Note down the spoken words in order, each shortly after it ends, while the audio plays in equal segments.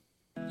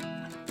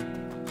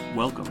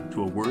Welcome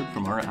to A Word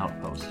from Our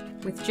Outpost,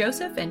 with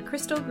Joseph and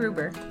Crystal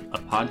Gruber, a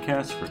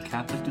podcast for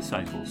Catholic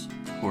disciples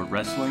who are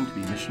wrestling to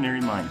be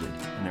missionary-minded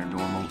in their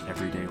normal,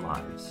 everyday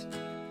lives.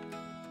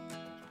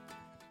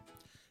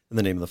 In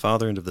the name of the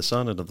Father, and of the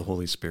Son, and of the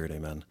Holy Spirit,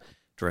 amen.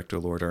 Direct, O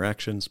Lord, our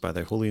actions by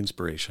thy holy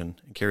inspiration,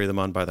 and carry them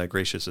on by thy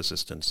gracious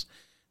assistance,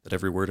 that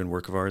every word and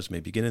work of ours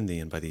may begin in thee,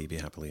 and by thee be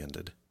happily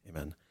ended.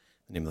 Amen.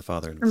 In the name of the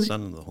Father, and of the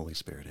Son, and of the Holy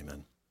Spirit,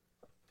 amen.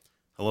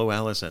 Hello,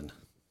 Alison.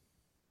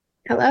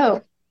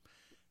 Hello.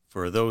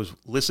 For those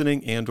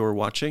listening and or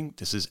watching,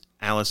 this is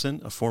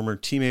Alison, a former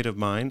teammate of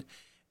mine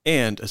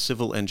and a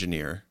civil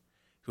engineer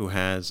who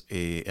has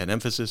an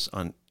emphasis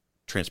on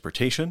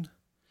transportation.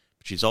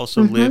 She's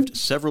also lived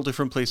several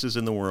different places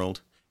in the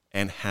world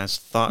and has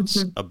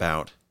thoughts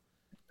about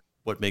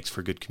what makes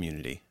for good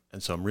community.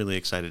 And so I'm really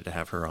excited to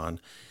have her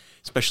on,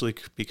 especially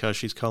because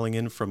she's calling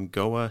in from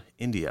Goa,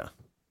 India.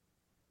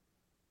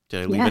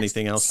 Did I leave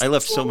anything else? I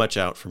left so much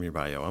out from your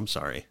bio. I'm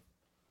sorry.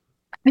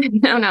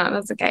 No,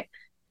 that's okay.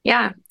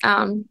 Yeah,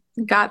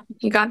 you got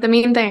the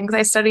main things.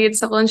 I studied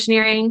civil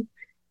engineering.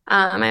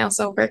 I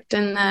also worked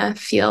in the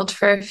field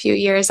for a few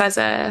years as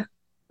a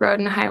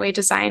road and highway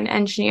design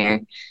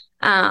engineer.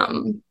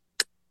 And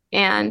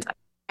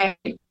I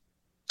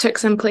took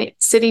some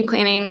city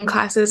planning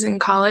classes in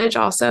college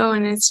also,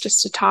 and it's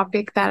just a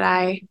topic that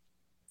I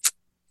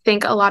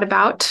think a lot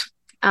about.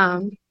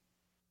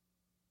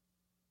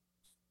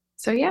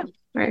 So yeah,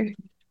 we're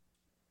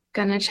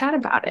gonna chat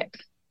about it.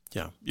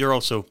 Yeah, you're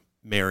also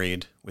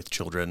married with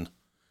children.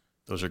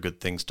 Those are good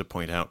things to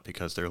point out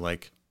because they're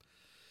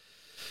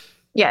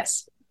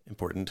yes,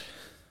 important.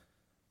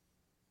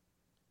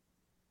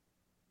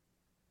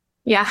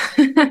 Yeah.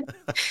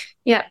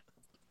 Yep.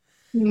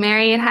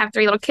 Married, have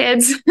 3 little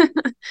kids.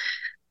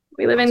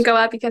 We live in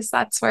Goa because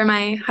that's where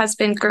my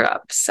husband grew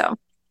up. So,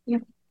 yeah.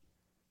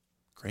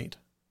 Great.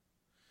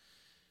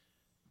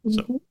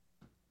 So,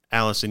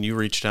 Alison, you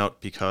reached out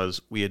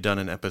because we had done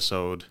an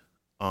episode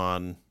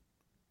on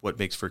what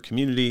makes for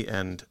community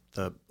and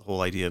the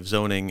whole idea of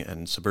zoning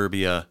and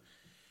suburbia.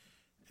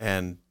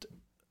 And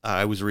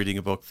I was reading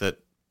a book that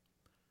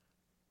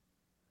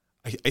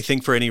I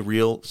think for any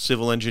real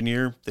civil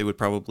engineer, they would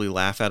probably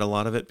laugh at a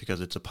lot of it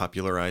because it's a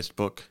popularized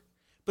book.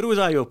 But it was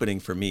eye-opening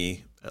for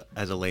me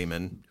as a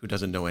layman who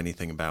doesn't know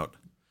anything about,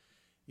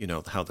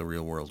 how the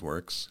real world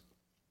works.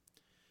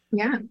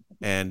 Yeah.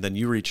 And then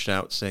you reached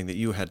out saying that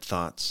you had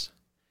thoughts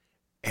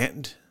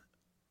and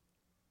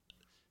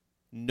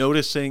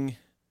noticing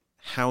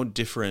how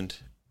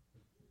different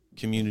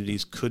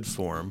communities could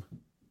form.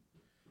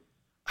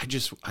 I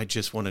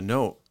just want to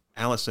know,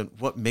 Alison,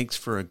 what makes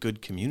for a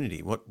good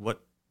community? What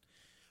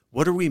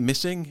are we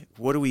missing?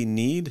 What do we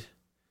need?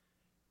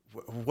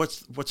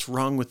 What's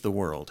wrong with the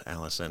world,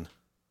 Alison?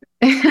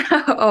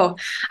 Oh,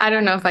 I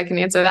don't know if I can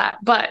answer that,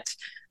 but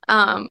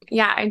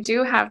yeah, I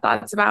do have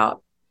thoughts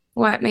about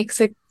what makes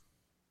a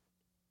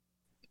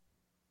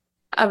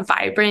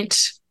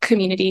vibrant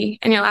community.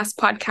 And your last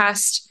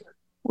podcast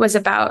was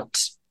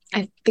about,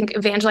 I think,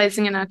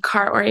 evangelizing in a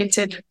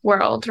car-oriented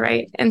world,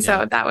 right? And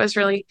so that was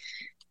really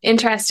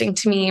interesting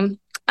to me.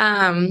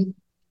 And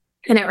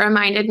it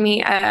reminded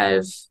me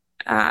of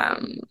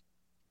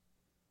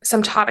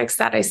some topics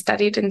that I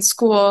studied in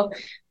school.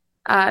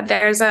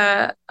 There's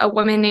a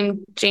woman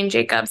named Jane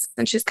Jacobs,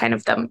 and she's kind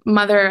of the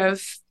mother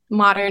of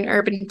modern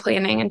urban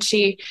planning, and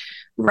she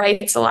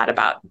writes a lot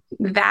about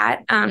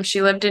that.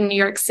 She lived in New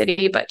York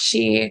City, but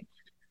she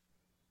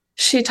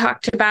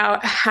talked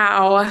about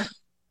how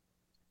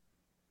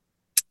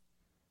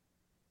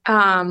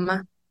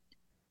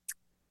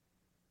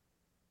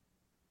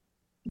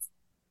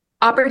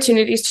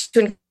opportunities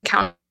to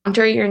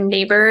encounter your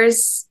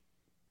neighbors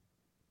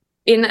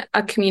in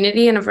a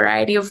community in a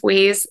variety of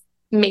ways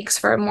makes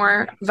for a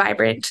more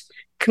vibrant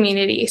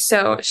community.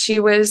 So she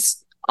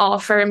was all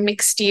for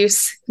mixed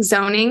use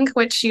zoning,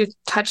 which you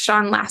touched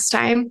on last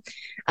time,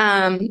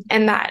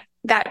 and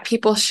that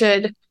people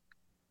should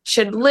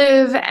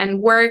live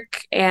and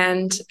work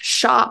and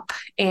shop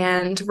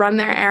and run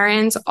their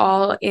errands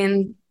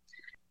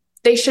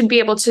they should be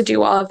able to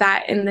do all of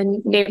that in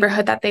the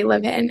neighborhood that they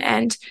live in.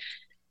 And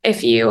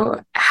if you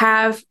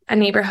have a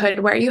neighborhood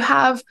where you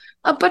have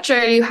a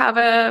butcher, you have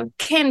a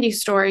candy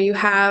store, you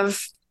have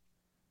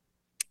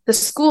the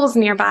schools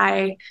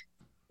nearby,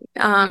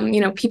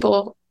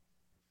 people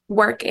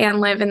work and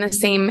live in the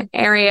same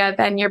area,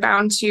 then you're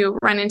bound to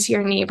run into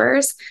your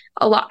neighbors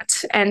a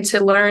lot and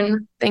to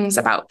learn things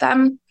about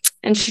them.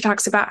 And she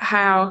talks about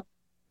how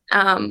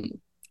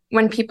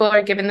when people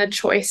are given the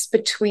choice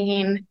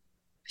between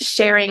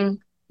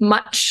sharing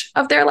much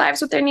of their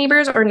lives with their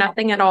neighbors or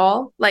nothing at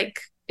all, like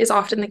is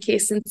often the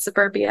case in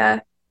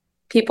suburbia,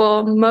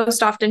 people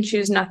most often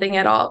choose nothing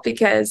at all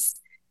because,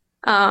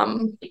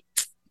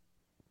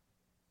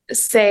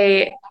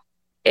 say,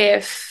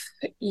 if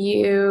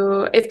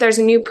there's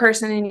a new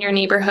person in your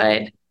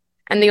neighborhood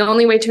and the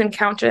only way to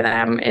encounter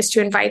them is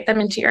to invite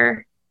them into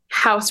your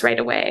house right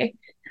away,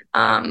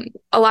 a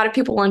lot of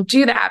people won't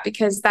do that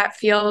because that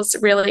feels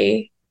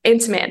really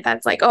intimate.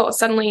 That's like, oh,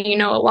 suddenly you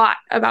know a lot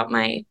about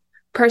my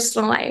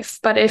personal life.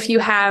 But if you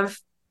have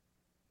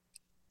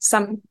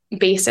some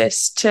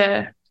basis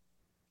to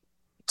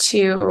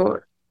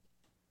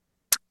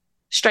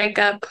strike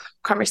up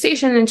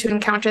conversation and to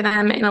encounter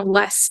them in a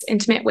less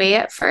intimate way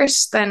at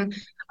first, then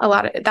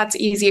that's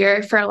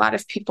easier for a lot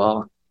of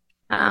people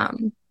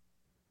to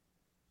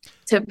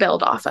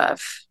build off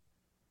of.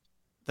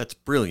 That's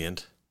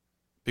brilliant,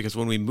 because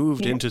when we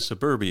moved into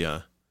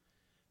suburbia,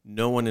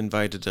 no one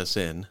invited us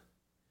in.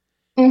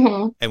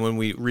 Mm-hmm. And when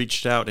we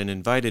reached out and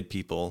invited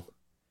people,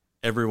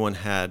 everyone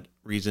had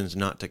reasons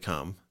not to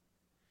come.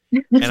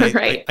 And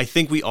Right. I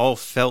think we all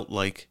felt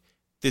like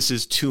this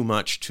is too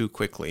much too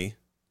quickly.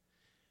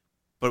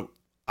 But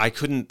I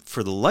couldn't,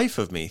 for the life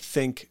of me,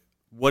 think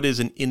what is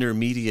an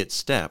intermediate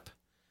step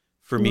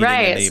for meeting a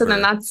neighbor. So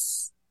then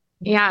that's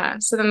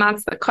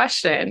the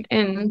question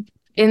in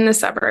the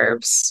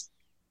suburbs.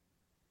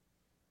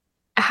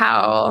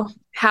 How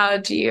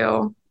do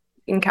you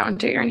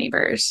encounter your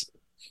neighbors?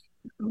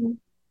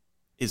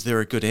 Is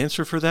there a good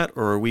answer for that,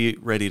 or are we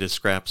ready to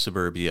scrap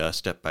suburbia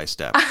step by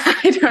step?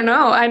 I don't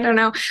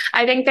know.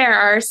 I think there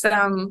are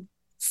some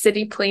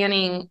city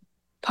planning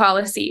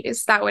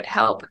policies that would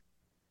help.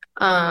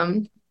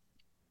 That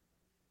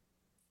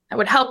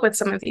would help with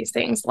some of these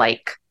things,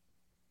 like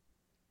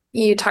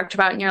you talked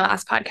about in your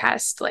last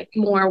podcast, like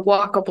more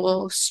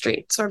walkable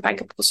streets or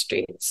bikeable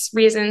streets,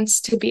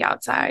 reasons to be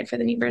outside for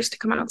the neighbors to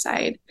come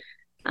outside.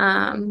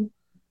 I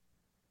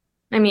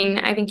mean,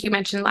 I think you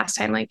mentioned last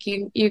time, like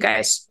you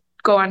guys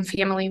go on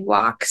family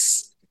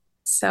walks.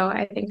 So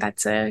I think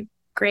that's a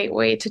great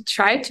way to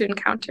try to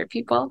encounter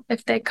people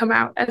if they come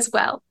out as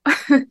well.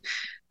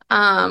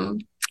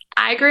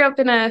 I grew up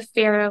in a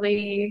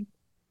fairly,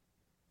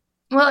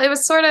 well, it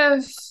was sort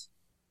of,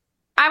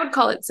 I would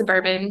call it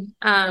suburban,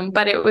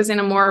 but it was in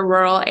a more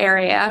rural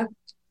area.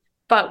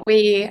 But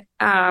we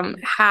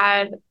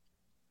had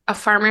a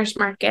farmer's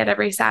market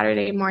every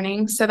Saturday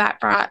morning. So that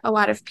brought a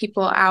lot of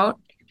people out,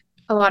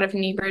 a lot of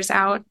neighbors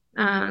out.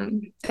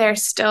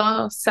 There's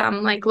still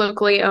some like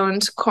locally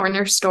owned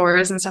corner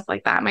stores and stuff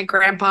like that. My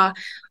grandpa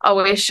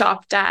always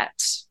shopped at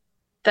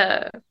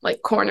the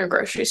like corner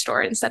grocery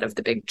store instead of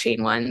the big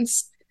chain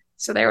ones.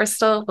 So there was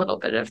still a little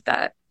bit of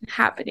that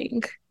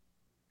happening.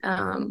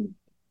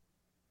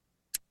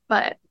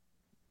 But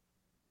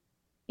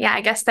yeah,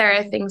 I guess there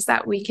are things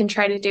that we can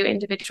try to do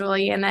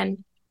individually and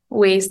then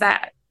ways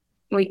that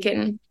we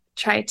can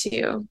try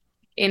to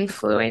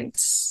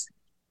influence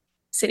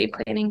city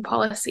planning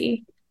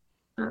policy.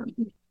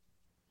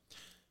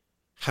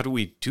 How do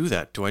we do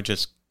that? Do I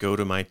just go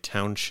to my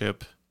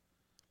township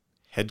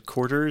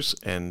headquarters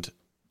and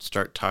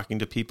start talking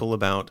to people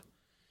about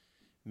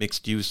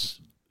mixed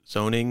use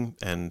zoning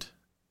and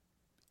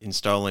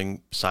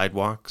installing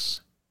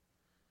sidewalks?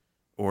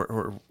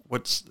 Or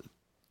what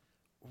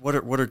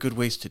are good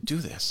ways to do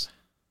this?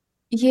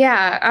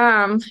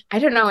 Yeah, I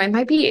don't know. It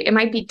might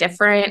be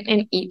different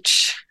in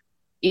each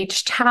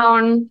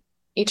town,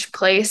 each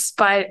place,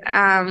 but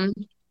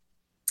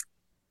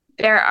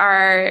there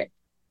are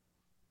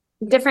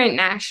different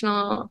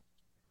national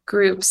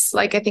groups.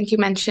 Like I think you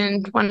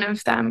mentioned one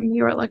of them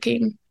you were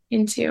looking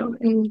into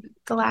in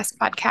the last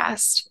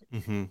podcast.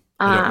 Mm-hmm.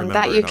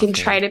 That you can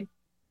try to.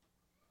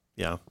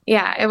 Yeah.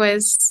 Yeah, it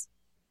was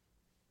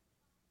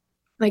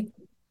like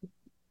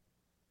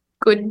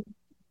good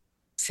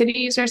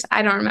cities or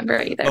I don't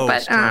remember either.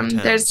 But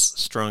there's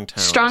strong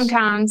towns. Strong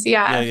towns.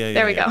 Yeah,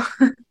 there we go.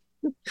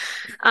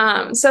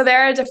 So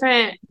there are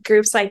different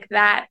groups like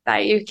that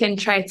you can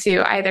try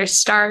to either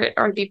start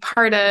or be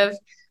part of.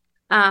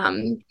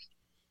 And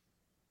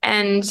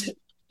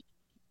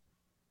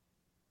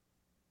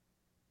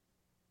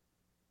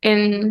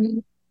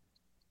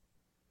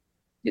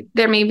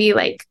there may be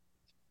like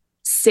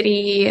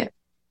city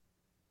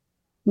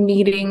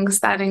meetings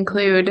that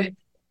include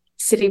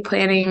city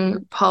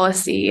planning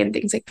policy and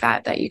things like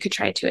that you could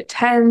try to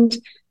attend.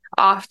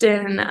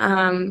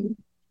 Often,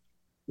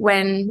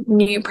 when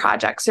new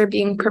projects are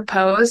being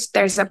proposed,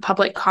 there's a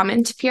public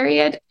comment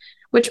period,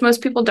 which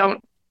most people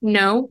don't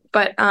know,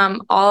 but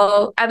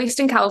at least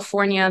in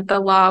California, the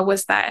law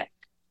was that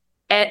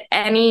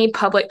any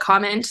public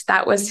comment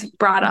that was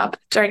brought up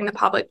during the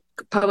public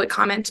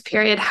comment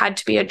period had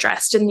to be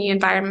addressed in the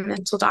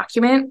environmental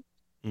document.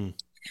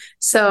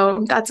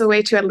 So that's a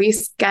way to at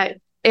least get,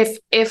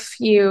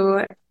 if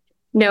you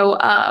know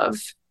of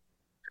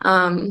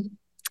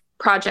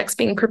projects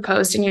being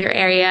proposed in your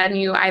area and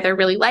you either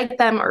really like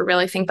them or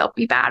really think they'll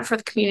be bad for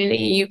the community,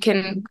 you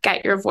can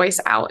get your voice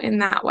out in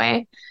that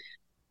way.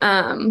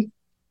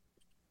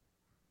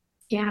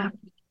 Yeah.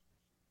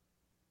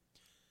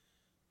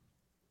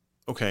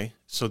 Okay,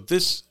 so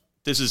this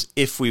is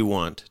if we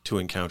want to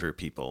encounter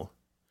people.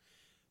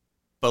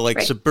 But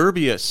like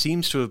suburbia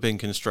seems to have been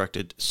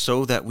constructed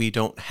so that we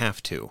don't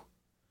have to.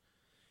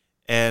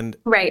 And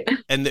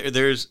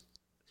there's,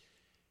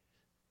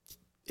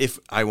 if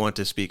I want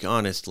to speak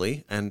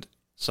honestly, and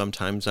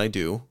sometimes I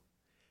do,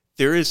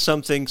 there is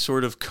something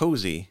sort of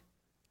cozy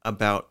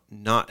about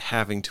not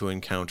having to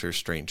encounter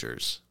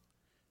strangers.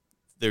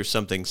 There's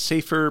something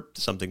safer,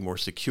 something more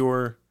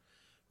secure,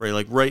 right?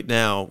 Like right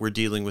now, we're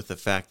dealing with the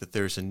fact that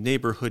there's a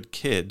neighborhood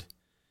kid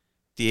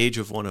the age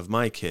of one of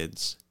my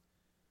kids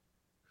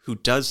who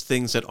does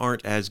things that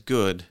aren't as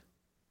good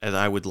as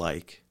I would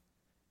like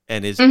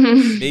and is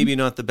maybe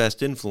not the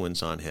best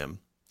influence on him.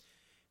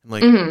 I'm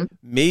like,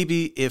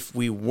 maybe if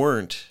we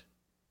weren't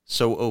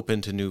so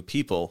open to new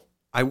people,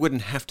 I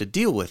wouldn't have to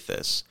deal with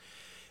this.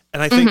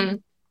 And I think,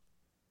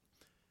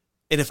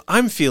 and if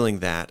I'm feeling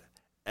that,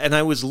 and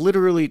I was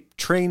literally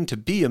trained to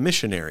be a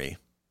missionary,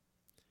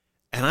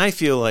 and I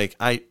feel like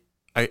I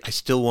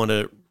still want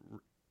to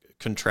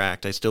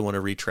contract, I still want to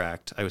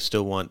retract, I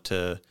still want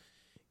to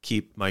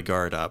keep my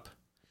guard up.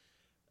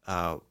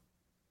 I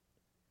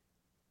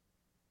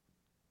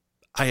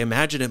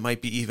imagine it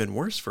might be even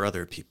worse for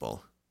other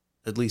people,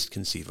 at least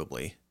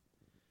conceivably.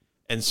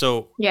 And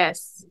so,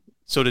 yes.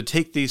 So to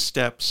take these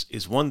steps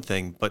is one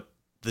thing, but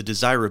the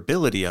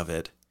desirability of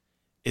it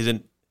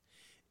isn't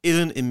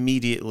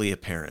immediately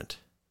apparent,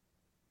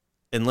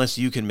 unless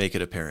you can make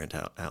it apparent,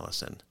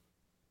 Alison.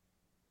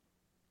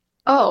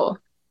 Oh,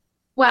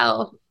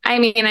 well, I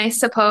mean, I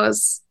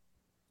suppose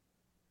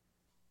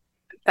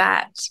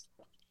that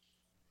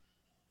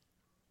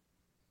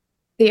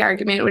the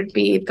argument would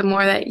be the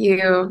more that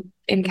you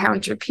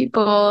encounter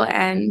people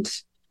and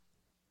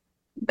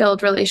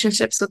build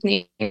relationships with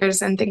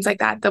neighbors and things like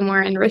that, the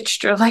more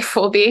enriched your life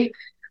will be.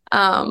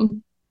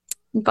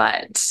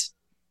 But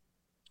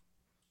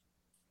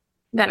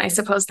then I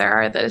suppose there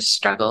are the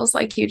struggles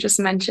like you just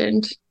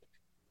mentioned.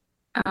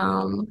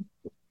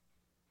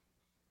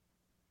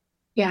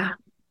 Yeah,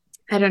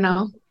 I don't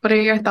know. What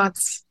are your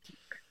thoughts?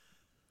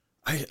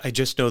 I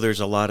just know there's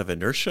a lot of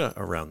inertia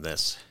around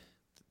this.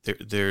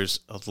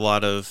 There's a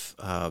lot of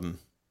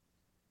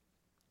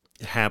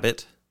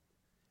habit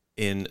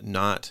in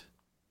not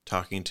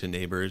talking to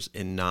neighbors,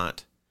 in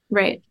not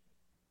right,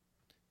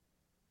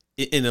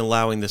 in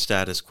allowing the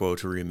status quo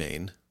to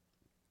remain.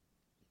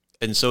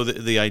 And so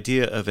the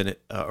idea of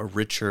a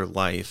richer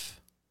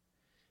life,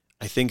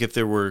 I think if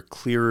there were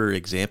clearer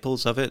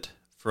examples of it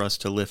for us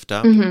to lift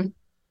up.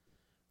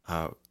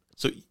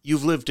 So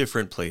you've lived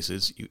different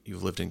places.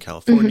 You've lived in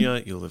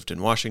California, you lived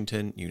in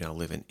Washington, you now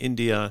live in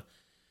India.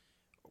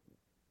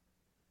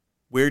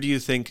 Where do you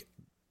think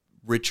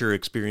richer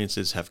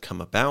experiences have come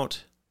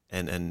about,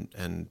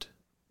 and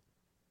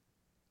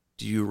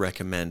do you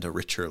recommend a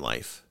richer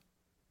life?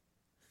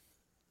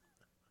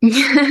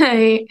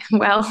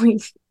 Well,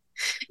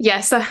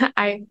 yes,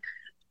 I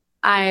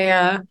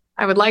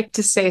would like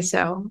to say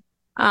so.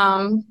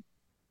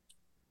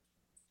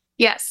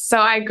 Yes, so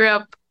I grew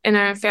up in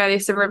a fairly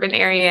suburban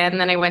area, and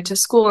then I went to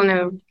school in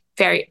a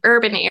very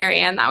urban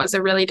area, and that was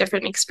a really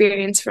different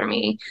experience for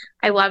me.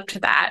 I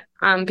loved that,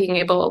 being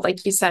able,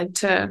 like you said,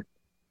 to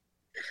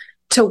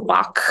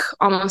walk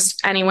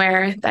almost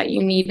anywhere that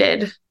you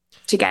needed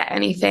to get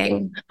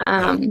anything.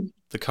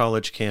 The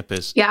college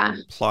campus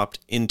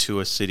plopped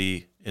into a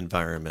city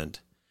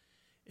environment.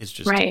 It's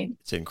just,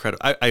 It's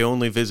incredible. I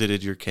only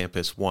visited your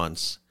campus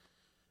once.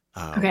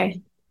 Okay.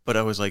 But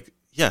I was like,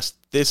 yes,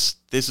 this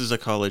is a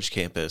college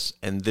campus,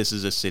 and this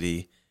is a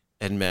city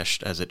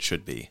enmeshed as it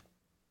should be.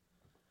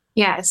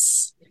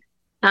 Yes.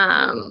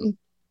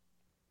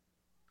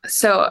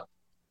 So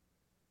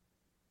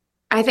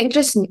I think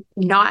just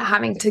not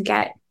having to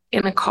get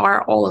in a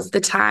car all of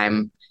the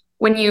time,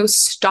 when you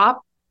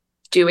stop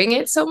doing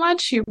it so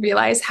much, you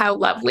realize how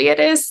lovely it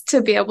is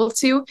to be able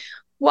to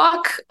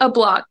walk a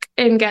block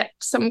and get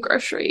some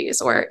groceries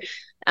or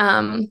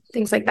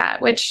things like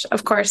that, which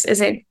of course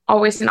isn't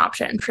always an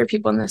option for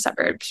people in the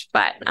suburbs,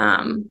 but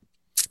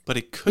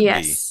it could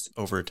be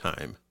over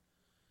time.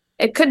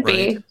 It could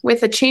be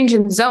with a change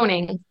in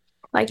zoning,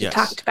 like you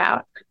talked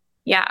about.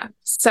 Yeah.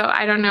 So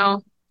I don't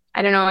know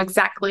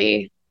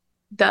exactly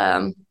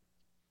the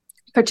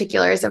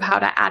particulars of how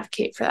to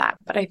advocate for that,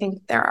 but I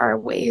think there are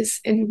ways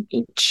in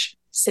each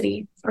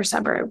city or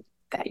suburb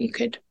that you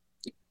could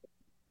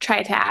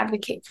try to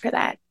advocate for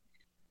that.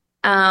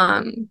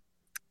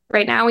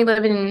 Right now we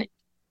live in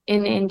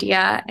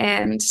India,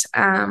 and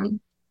I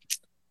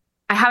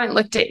haven't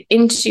looked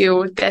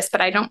into this,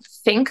 but I don't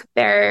think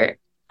there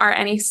are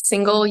any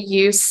single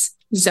use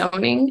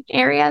zoning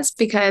areas,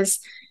 because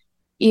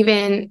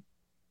even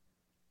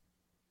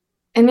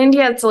in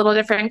India, it's a little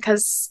different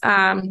because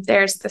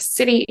there's the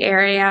city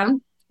area,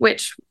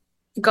 which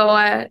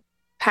Goa,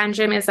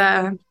 Panjim is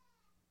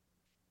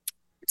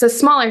it's a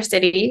smaller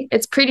city.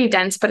 It's pretty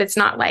dense, but it's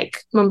not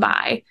like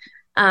Mumbai.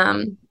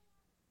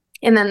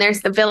 And then there's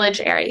the village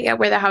area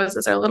where the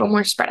houses are a little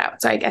more spread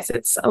out. So I guess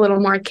it's a little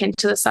more akin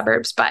to the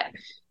suburbs, but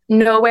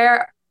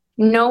nowhere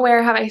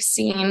have I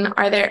seen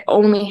are there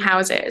only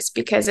houses,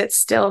 because it's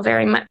still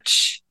very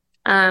much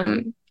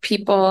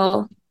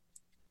people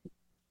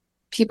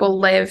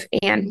live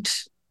and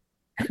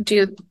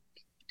do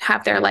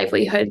have their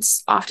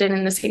livelihoods often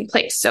in the same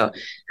place. So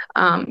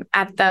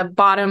at the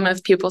bottom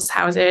of people's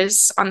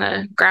houses on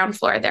the ground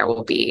floor,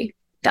 they'll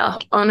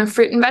own a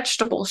fruit and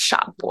vegetable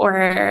shop,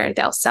 or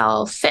they'll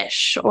sell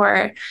fish,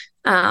 or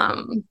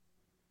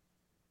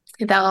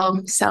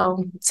they'll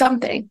sell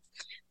something.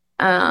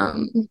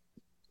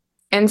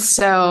 And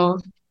so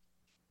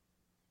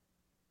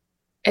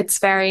it's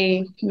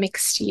very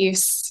mixed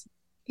use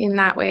in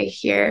that way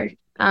here.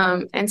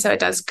 And so it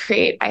does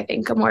create, I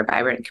think, a more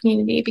vibrant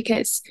community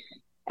because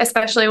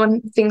especially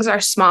when things are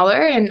smaller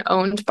and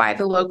owned by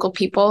the local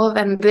people,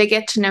 then they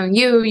get to know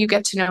you, you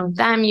get to know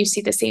them, you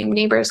see the same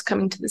neighbors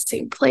coming to the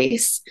same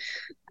place.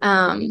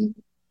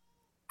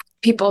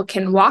 People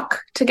can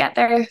walk to get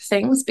their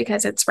things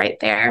because it's right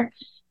there.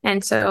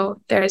 And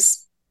so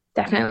there's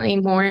definitely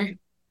more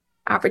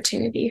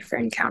opportunity for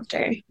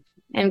encounter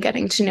and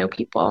getting to know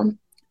people,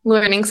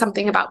 learning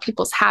something about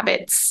people's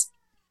habits,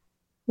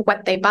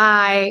 what they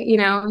buy.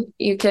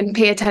 You can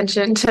pay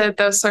attention to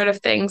those sort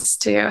of things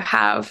to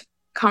have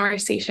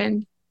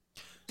conversation,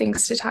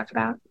 things to talk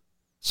about.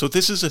 So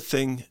this is a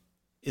thing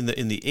in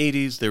the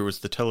 80s. There was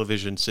the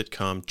television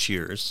sitcom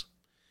Cheers,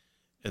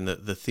 and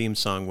the theme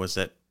song was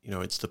that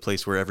it's the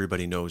place where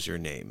everybody knows your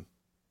name,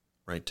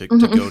 right? To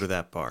go to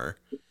that bar.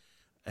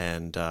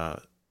 And I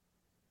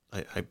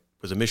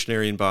was a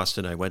missionary in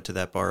Boston. I went to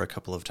that bar a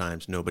couple of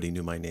times. Nobody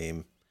knew my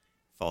name.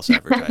 False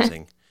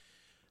advertising.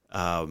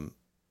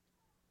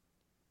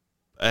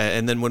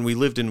 And then when we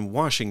lived in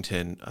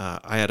Washington,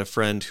 I had a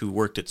friend who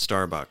worked at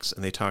Starbucks,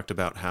 and they talked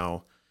about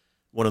how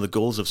one of the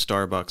goals of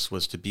Starbucks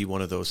was to be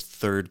one of those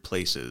third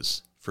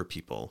places for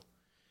people.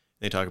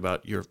 They talk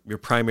about your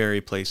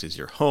primary place is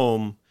your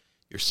home,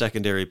 your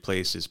secondary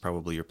place is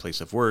probably your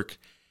place of work,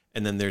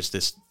 and then there's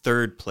this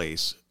third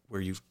place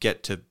where you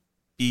get to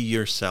be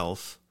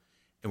yourself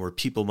and where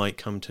people might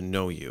come to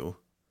know you.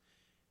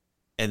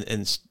 And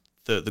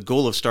the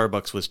goal of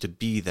Starbucks was to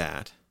be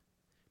that.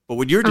 But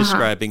what you're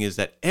describing is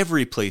that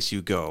every place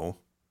you go,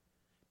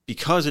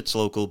 because it's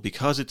local,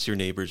 because it's your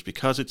neighbors,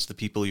 because it's the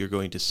people you're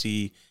going to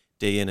see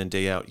day in and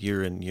day out,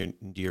 year in,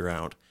 year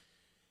out,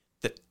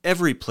 that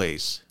every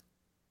place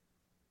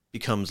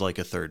becomes like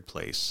a third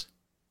place.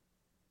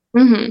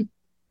 Mm-hmm.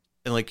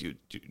 And like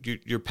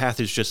your path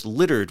is just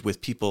littered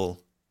with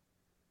people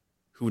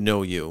who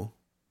know you,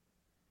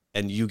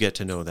 and you get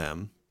to know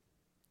them.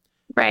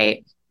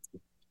 Right.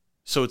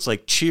 So it's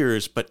like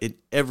Cheers, but in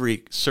every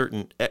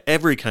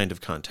kind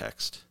of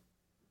context.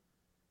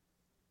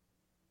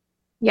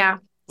 Yeah,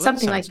 well,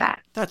 something like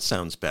that. That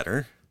sounds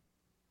better.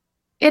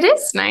 It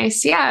is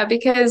nice, yeah,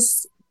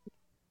 because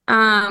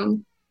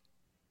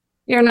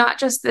you're not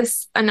just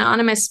this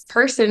anonymous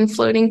person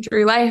floating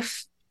through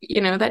life,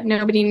 that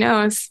nobody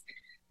knows.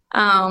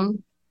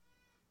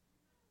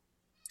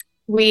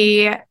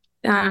 We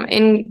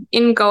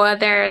in Goa,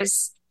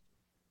 there's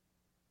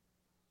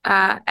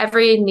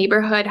every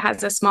neighborhood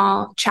has a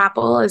small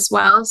chapel as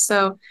well.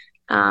 So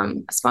a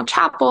small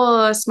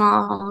chapel, a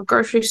small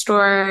grocery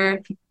store,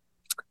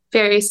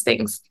 various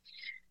things.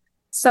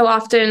 So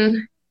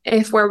often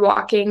if we're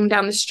walking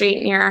down the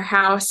street near our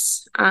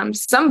house,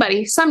 some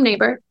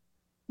neighbor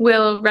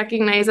will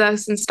recognize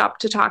us and stop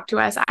to talk to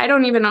us. I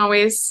don't even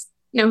always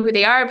know who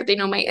they are, but they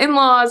know my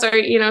in-laws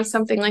or,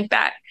 something like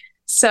that.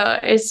 So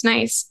it's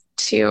nice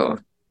to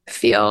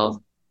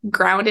feel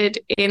grounded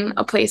in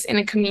a place, in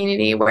a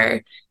community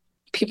where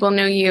people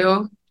know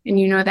you and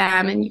you know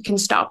them, and you can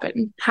stop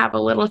and have a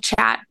little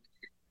chat.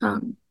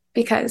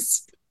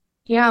 Because,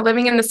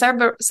 living in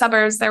the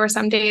suburbs, there were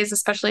some days,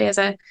 especially as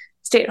a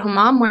stay-at-home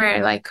mom,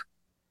 where like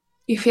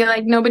you feel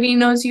like nobody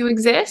knows you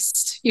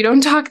exist. You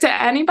don't talk to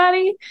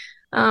anybody,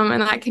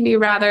 and that can be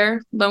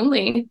rather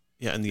lonely.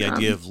 Yeah, and the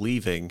idea of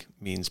leaving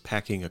means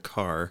packing a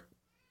car,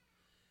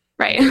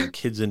 right? Getting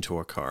kids into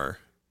a car,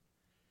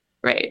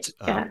 right?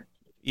 Yeah.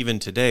 Even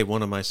today,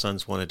 one of my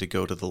sons wanted to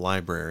go to the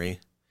library.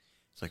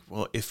 It's like,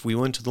 well, if we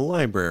went to the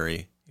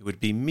library, it would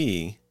be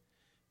me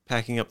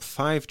packing up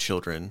 5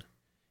 children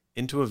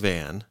into a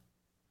van.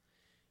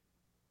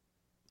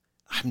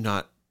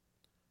 I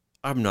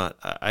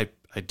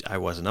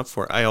wasn't up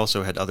for it. I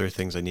also had other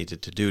things I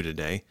needed to do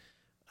today,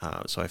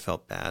 so I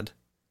felt bad.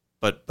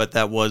 But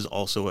that was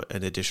also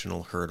an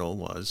additional hurdle,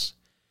 was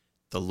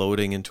the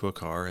loading into a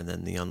car and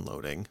then the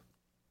unloading.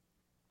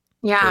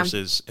 Yeah.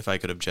 Versus if I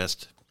could have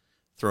just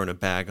thrown a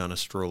bag on a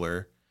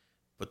stroller,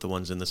 put the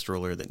ones in the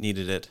stroller that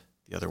needed it,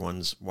 the other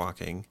ones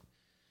walking.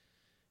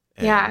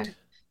 Yeah.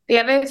 The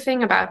other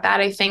thing about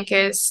that, I think,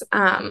 is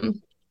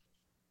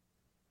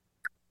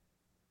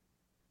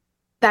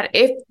that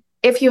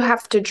if you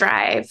have to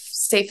drive,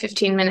 say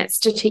 15 minutes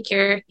to take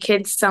your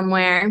kids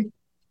somewhere,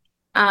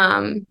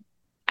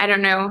 I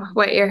don't know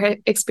what your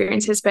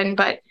experience has been,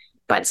 but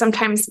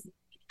sometimes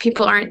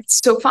people aren't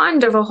so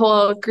fond of a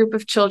whole group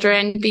of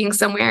children being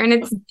somewhere, and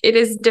it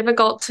is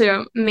difficult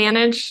to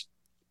manage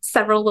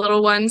several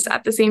little ones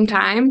at the same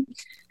time.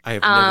 I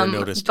have never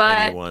noticed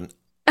anyone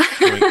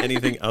doing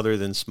anything other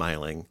than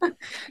smiling.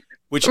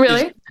 Which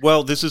really?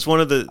 This is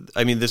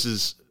this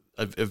is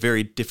a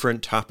very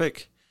different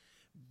topic,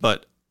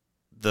 but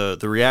the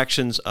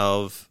reactions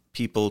of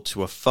people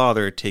to a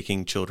father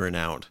taking children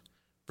out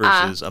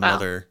versus a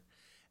mother,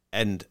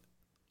 and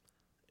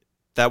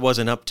that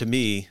wasn't up to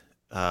me,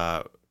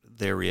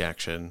 their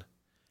reaction,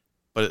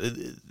 but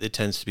it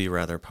tends to be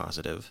rather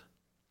positive.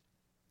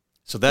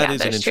 So that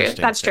is an interesting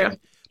thing. That's true.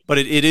 But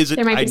it is,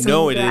 I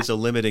know it is a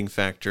limiting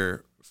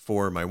factor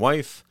for my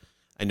wife.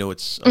 I know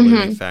it's a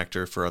limiting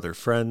factor for other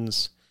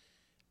friends,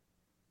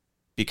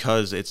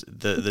 because it's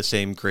the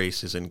same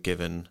grace isn't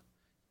given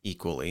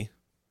equally.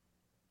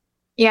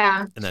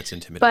 Yeah. And that's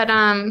intimidating. But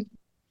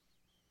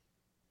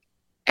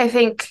I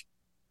think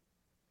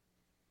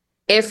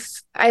if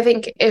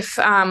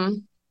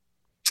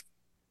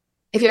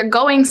you're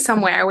going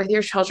somewhere with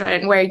your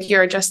children where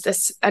you're just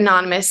this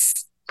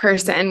anonymous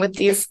person with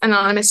these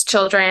anonymous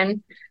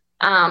children,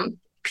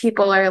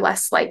 people are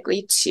less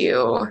likely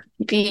to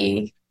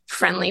be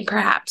friendly,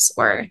 perhaps,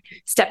 or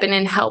step in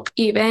and help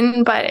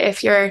even. But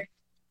if you're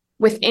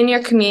within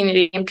your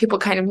community and people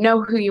kind of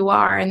know who you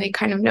are and they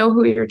kind of know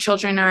who your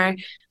children are,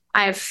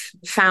 I've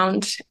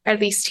found, at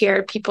least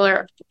here, people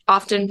are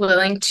often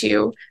willing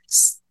to,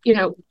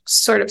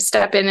 sort of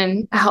step in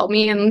and help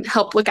me and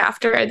help look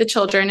after the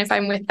children if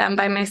I'm with them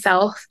by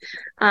myself.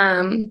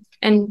 And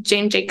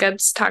Jane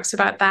Jacobs talks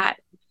about that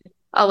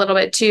a little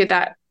bit too,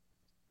 that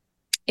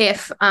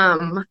if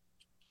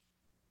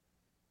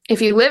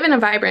you live in a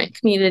vibrant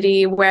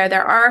community where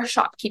there are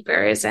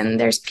shopkeepers and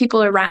there's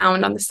people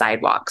around on the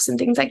sidewalks and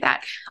things like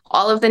that,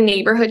 all of the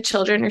neighborhood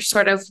children are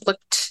sort of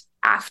looked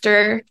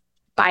after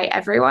by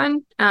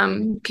everyone.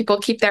 People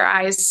keep their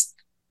eyes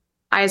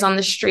on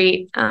the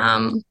street,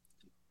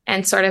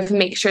 and sort of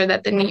make sure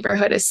that the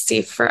neighborhood is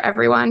safe for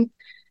everyone.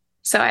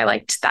 So I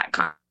liked that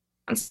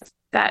concept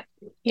that,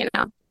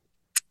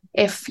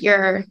 if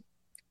your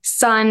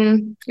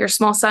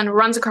small son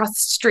runs across the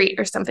street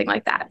or something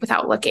like that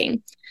without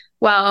looking,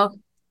 well,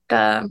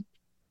 the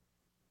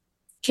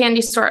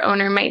candy store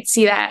owner might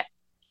see that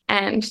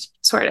and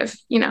sort of,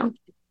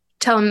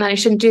 tell him that he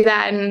shouldn't do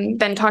that and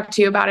then talk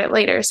to you about it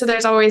later. So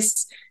there's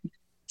always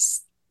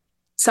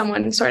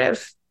someone sort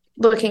of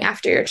looking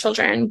after your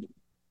children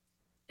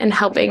and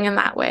helping in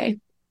that way.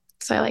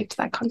 So I liked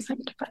that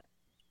concept. But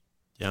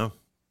yeah.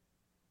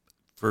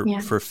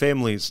 For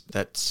families,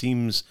 that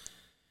seems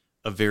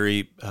a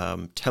very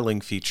telling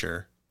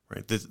feature,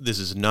 right? This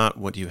is not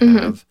what you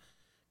have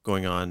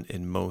going on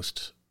in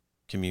most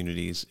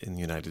communities in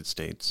the United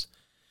States,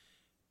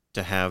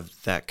 to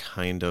have that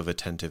kind of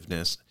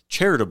attentiveness,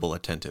 charitable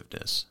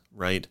attentiveness,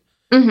 right?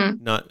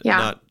 Not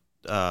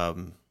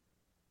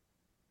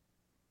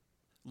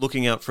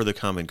looking out for the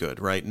common good,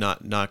 right?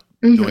 Not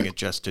doing it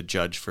just to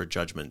judge for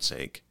judgment's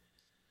sake.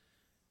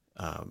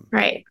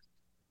 Right.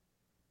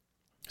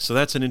 So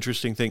that's an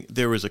interesting thing.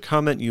 There was a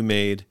comment you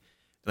made,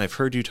 and I've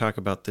heard you talk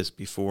about this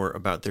before,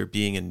 about there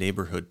being a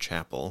neighborhood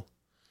chapel.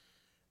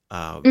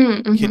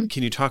 Can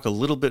you talk a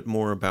little bit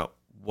more about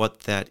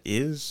what that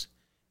is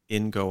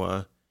in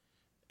Goa,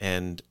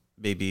 and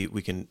maybe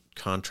we can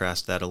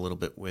contrast that a little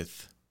bit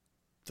with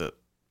the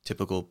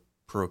typical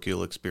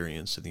parochial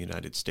experience in the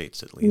United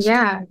States, at least?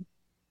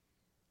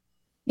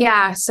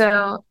 Yeah.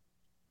 So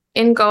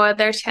in Goa,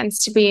 there tends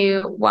to be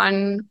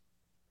one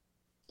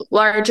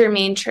larger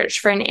main church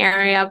for an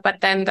area,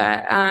 but then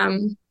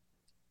the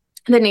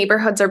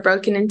neighborhoods are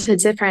broken into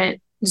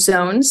different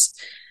zones.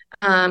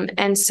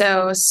 And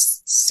so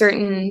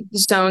certain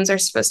zones are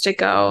supposed to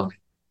go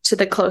to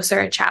the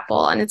closer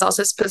chapel. And it's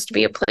also supposed to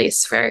be a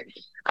place for,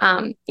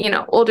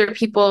 older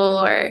people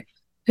or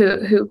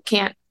who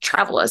can't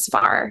travel as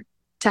far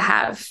to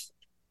have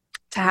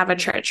a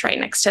church right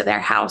next to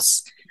their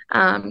house.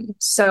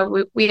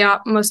 So we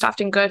most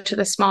often go to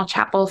the small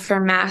chapel for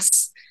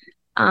mass.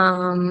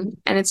 And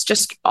it's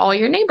just all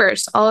your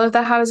neighbors, all of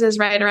the houses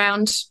right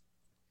around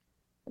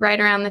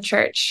the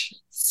church.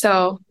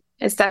 So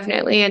it's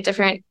definitely a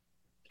different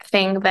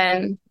thing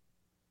than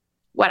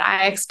what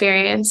I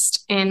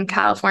experienced in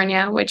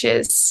California, which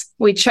is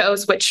we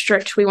chose which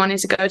church we wanted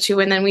to go to,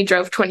 and then we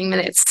drove 20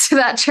 minutes to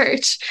that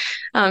church.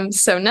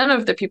 So none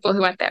of the people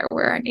who went there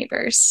were our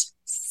neighbors.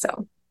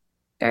 So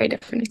very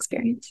different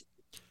experience.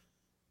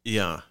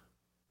 Yeah.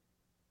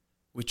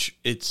 Which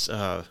it's,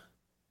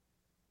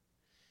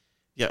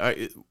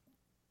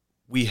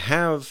 we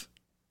have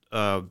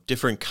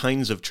different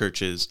kinds of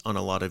churches on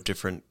a lot of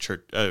different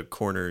church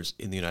corners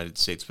in the United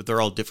States, but they're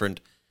all different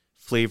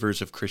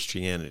flavors of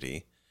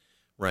Christianity,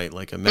 right?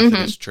 Like a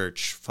Methodist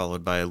church,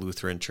 followed by a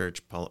Lutheran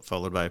church,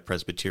 followed by a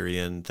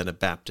Presbyterian, then a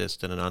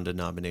Baptist and a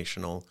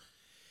non-denominational.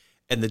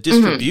 And the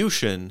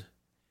distribution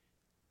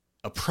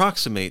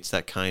approximates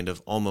that kind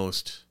of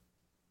almost,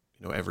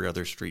 every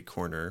other street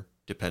corner,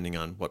 depending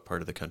on what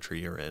part of the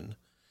country you're in.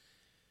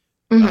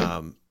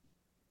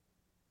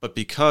 But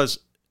because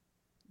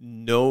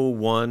no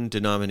one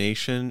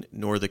denomination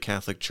nor the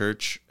Catholic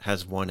Church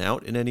has won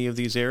out in any of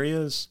these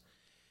areas,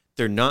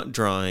 they're not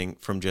drawing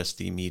from just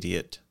the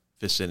immediate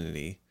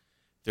vicinity.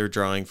 They're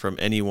drawing from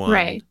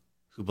anyone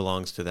who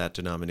belongs to that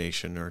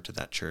denomination or to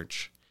that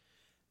church.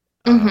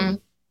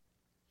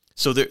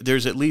 So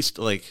there's at least,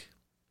 like,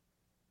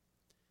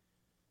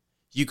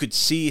 you could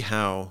see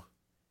how,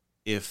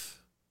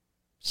 if,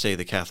 say,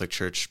 the Catholic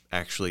Church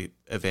actually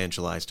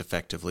evangelized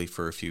effectively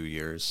for a few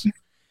years,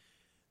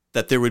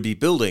 that there would be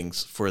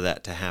buildings for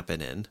that to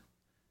happen in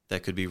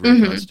that could be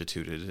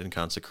reconstituted and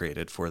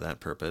consecrated for that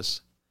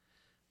purpose.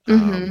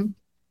 But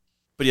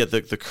yeah,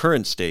 the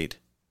current state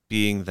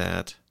being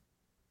that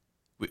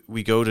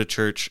we go to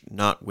church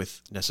not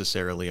with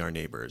necessarily our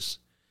neighbors,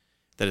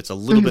 that it's a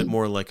little bit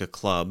more like a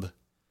club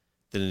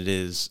than it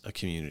is a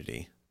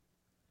community.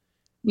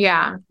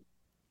 Yeah.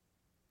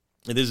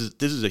 And this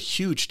is a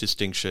huge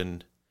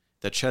distinction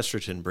that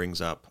Chesterton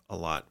brings up a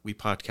lot. We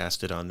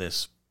podcasted on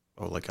this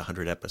like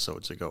 100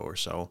 episodes ago or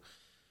so,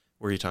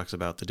 where he talks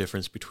about the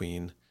difference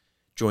between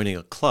joining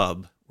a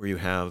club where you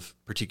have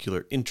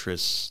particular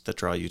interests that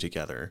draw you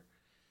together,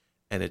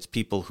 and it's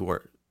people who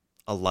are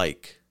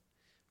alike,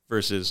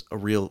 versus a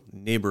real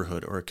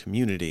neighborhood or a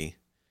community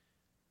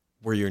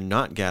where you're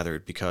not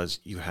gathered because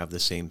you have the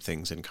same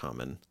things in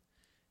common.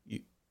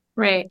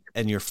 Right.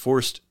 And you're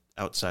forced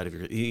outside of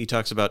he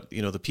talks about,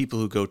 the people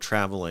who go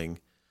traveling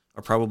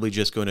are probably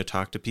just going to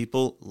talk to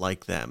people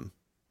like them.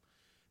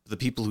 The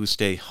people who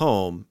stay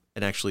home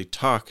and actually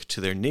talk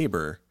to their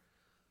neighbor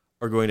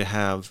are going to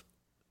have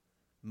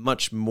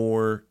much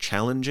more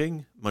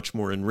challenging, much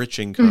more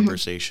enriching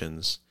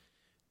conversations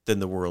than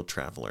the world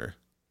traveler.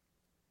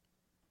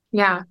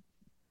 Yeah.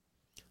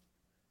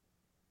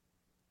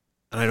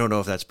 And I don't know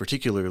if that's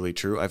particularly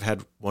true. I've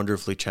had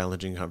wonderfully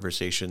challenging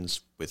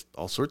conversations with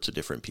all sorts of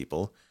different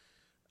people.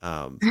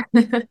 But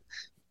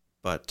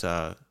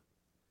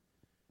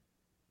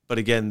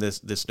again,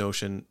 this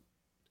notion,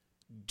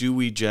 do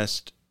we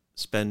just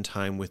spend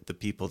time with the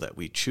people that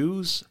we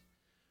choose,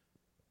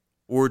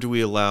 or do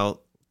we allow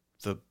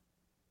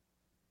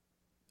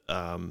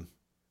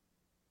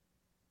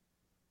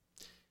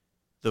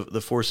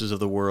the forces of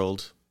the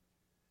world,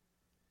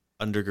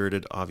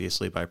 undergirded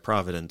obviously by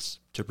providence,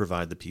 to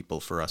provide the people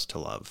for us to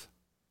love?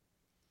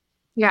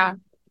 Yeah.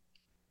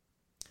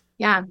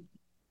 Yeah.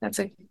 That's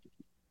a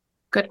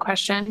good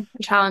question,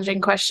 a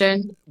challenging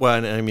question. Well,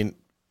 and I mean,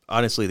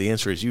 honestly, the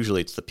answer is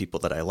usually it's the people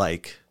that I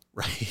like,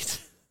 right?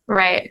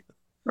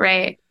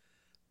 Right.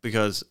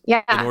 Because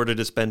in order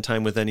to spend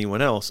time with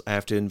anyone else, I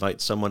have to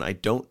invite someone I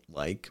don't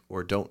like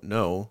or don't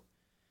know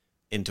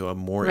into a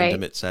more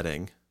intimate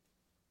setting.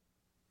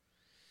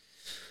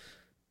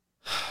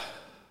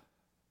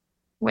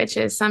 Which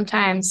is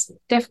sometimes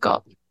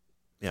difficult.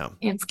 Yeah.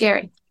 And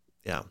scary.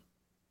 Yeah.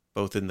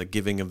 Both in the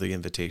giving of the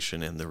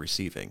invitation and the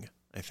receiving,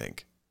 I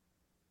think.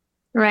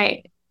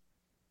 Right.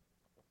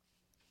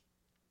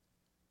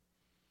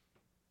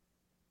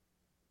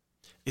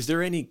 Is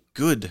there any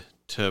good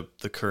to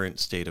the current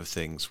state of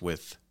things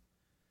with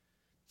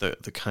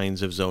the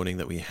kinds of zoning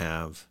that we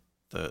have,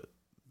 the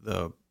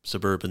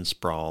suburban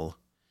sprawl?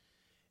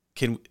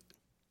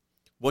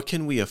 What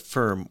can we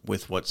affirm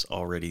with what's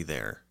already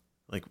there?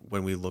 Like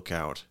when we look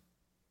out,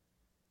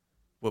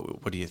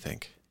 what do you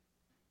think?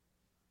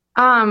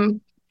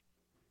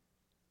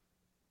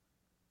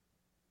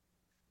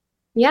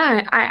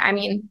 Yeah, I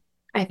mean,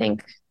 I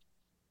think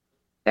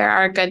there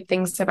are good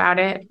things about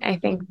it. I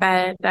think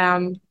that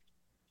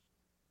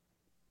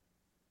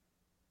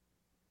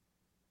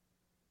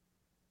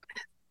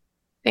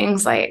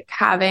things like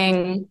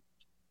having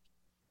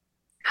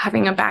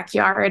a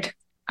backyard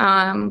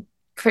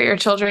for your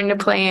children to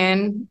play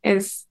in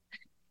is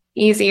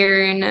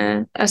easier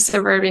in a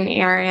suburban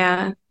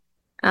area.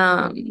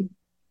 While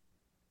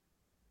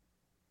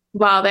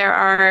there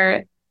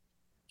are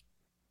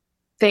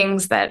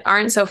things that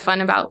aren't so fun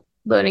about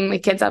loading the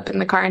kids up in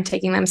the car and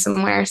taking them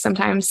somewhere,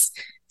 sometimes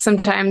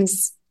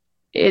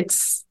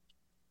it's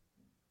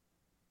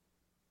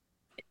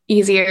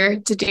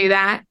easier to do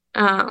that.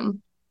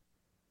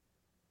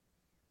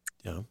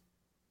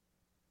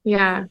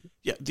 Yeah.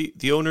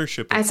 The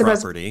ownership of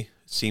property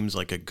seems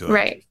like a good.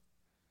 Right.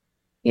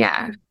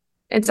 Yeah.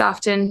 It's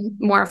often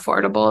more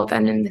affordable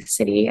than in the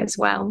city as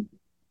well.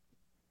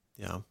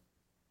 Yeah.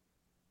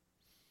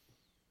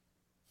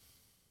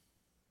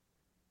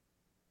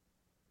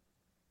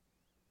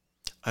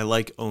 I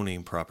like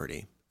owning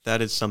property. That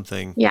is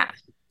something. Yeah.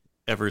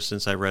 Ever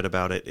since I read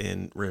about it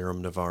in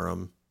Rerum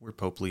Novarum, where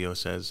Pope Leo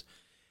says,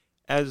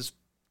 as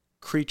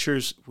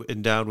creatures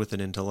endowed with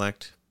an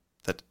intellect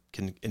that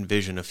can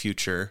envision a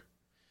future,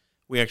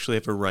 we actually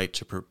have a right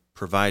to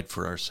provide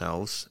for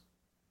ourselves.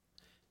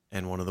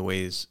 And one of the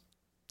ways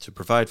to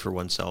provide for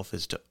oneself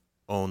is to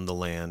own the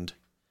land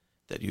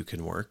that you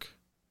can work.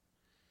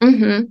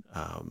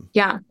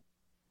 Yeah.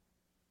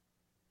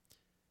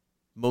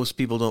 Most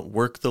people don't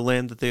work the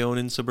land that they own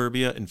in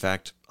suburbia. In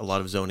fact, a lot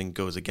of zoning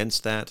goes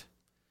against that,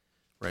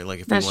 right?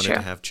 Like if we wanted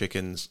to have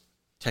chickens,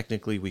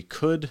 technically we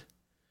could,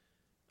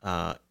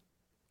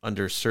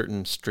 under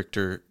certain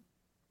stricter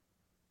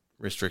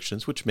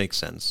restrictions, which makes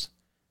sense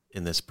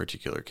in this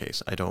particular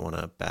case. I don't want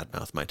to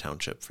badmouth my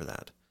township for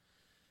that.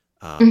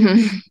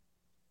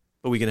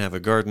 But we can have a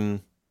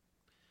garden.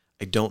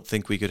 I don't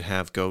think we could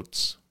have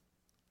goats.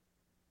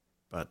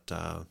 But,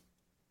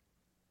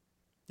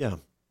 yeah.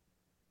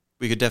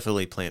 We could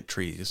definitely plant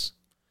trees.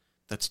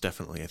 That's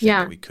definitely a thing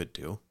that we could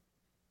do.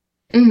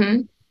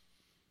 Yeah,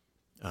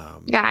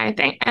 I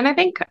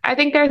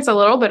think there's a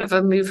little bit of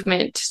a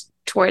movement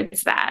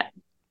towards that.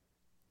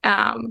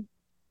 I've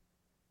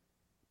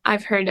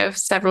heard of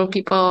several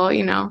people,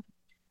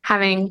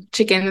 having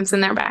chickens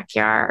in their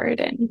backyard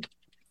and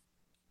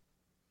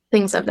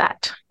things of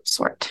that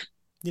sort.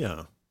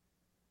 Yeah.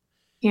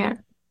 Yeah.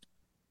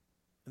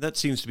 That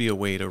seems to be a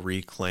way to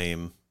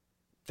reclaim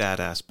that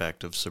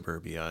aspect of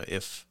suburbia.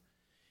 If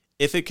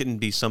it can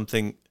be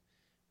something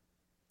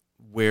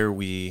where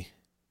we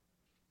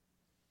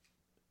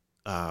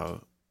uh,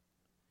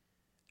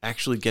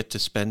 actually get to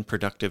spend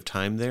productive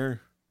time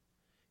there.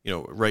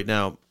 Right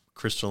now,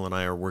 Crystal and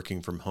I are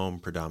working from home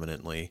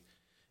predominantly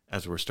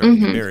as we're starting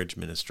the marriage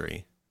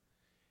ministry.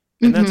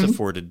 And that's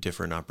afforded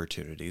different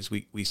opportunities.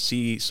 We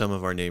see some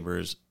of our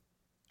neighbors,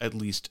 at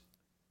least,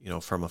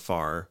 from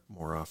afar,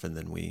 more often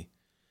than we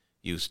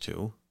used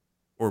to,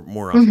 or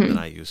more often than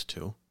I used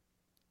to.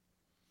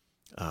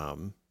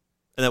 And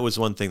that was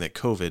one thing that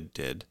COVID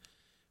did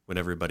when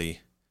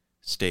everybody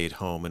stayed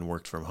home and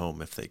worked from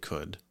home if they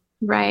could.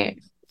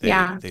 Right.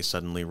 They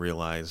suddenly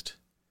realized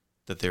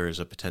that there is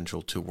a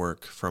potential to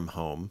work from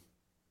home.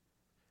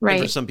 Right.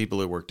 And for some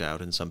people it worked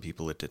out and some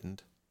people it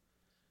didn't.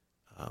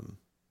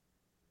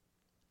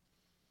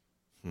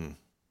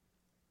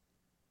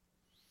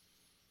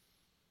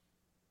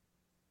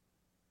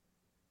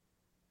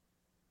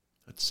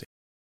 Let's see.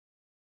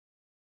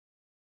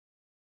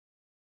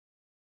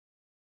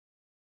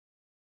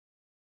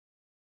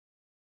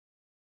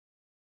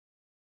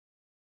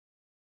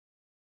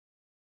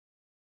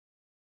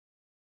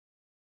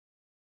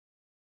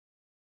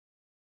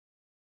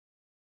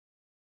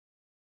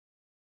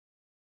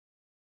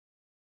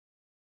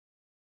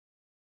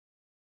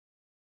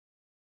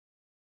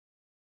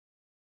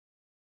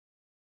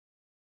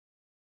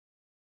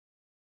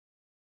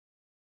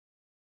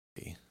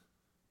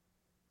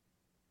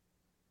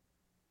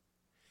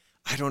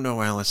 I don't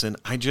know, Allison.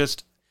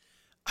 The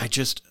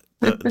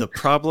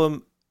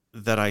problem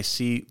that I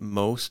see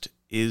most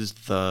is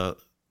the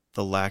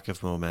lack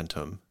of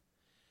momentum.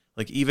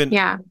 Like even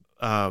a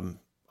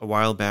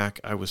while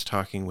back, I was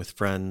talking with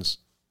friends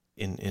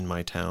in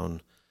my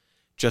town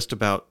just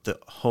about the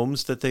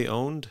homes that they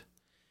owned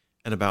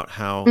and about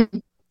how,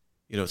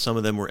 some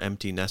of them were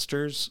empty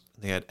nesters.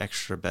 They had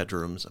extra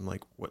bedrooms. I'm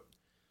like, what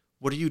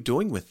are you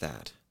doing with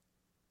that?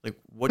 Like,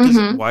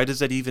 why does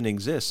that even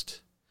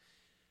exist?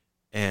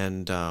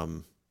 And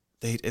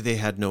they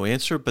had no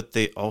answer, but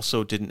they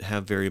also didn't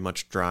have very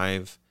much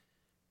drive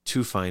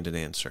to find an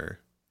answer.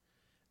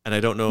 And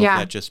I don't know if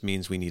that just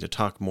means we need to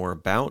talk more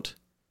about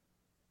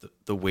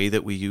the way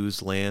that we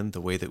use land, the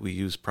way that we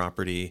use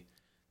property,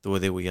 the way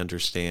that we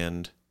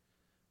understand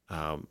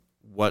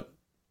what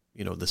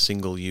the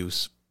single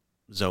use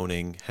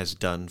zoning has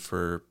done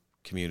for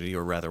community,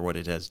 or rather what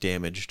it has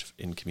damaged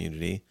in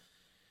community.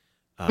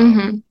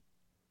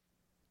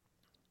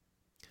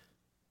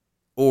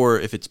 Or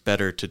if it's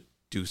better to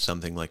do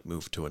something like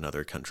move to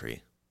another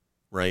country,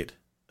 right?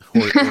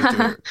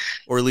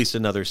 Or at least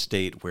another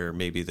state where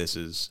maybe this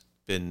has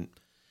been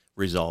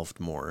resolved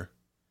more.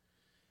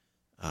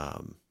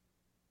 Thoughts?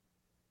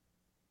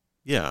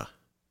 Yeah,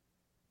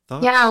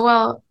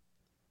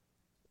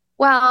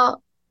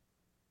 well,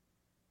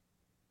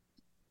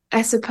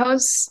 I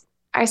suppose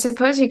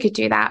you could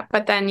do that,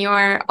 but then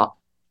you're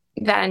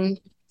then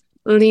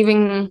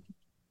leaving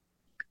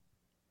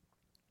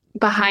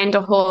behind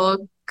a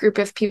whole group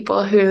of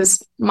people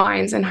whose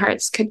minds and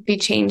hearts could be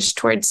changed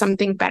towards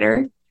something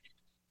better.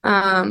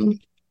 Yeah.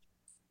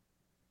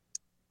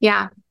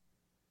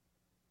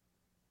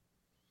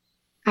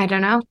 I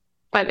don't know,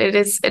 but it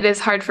is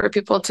hard for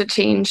people to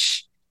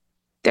change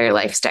their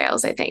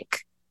lifestyles, I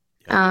think.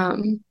 Yeah.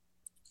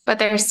 But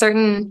there's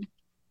certain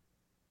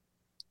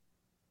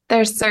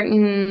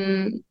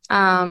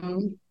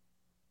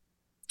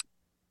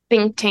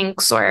think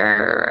tanks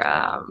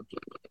or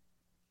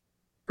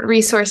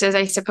resources,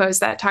 I suppose,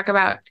 that talk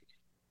about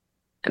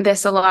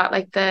this a lot,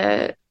 like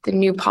the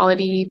New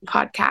Polity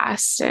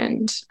podcast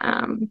and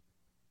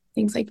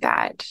things like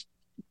that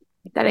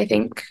I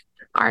think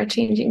are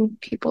changing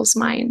people's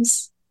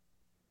minds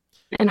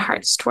and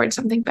hearts towards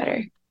something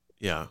better.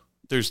 Yeah,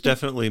 there's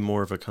definitely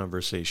more of a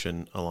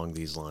conversation along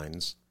these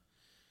lines.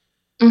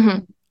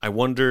 I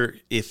wonder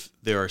if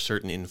there are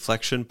certain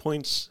inflection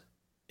points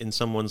in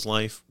someone's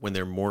life when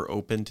they're more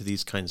open to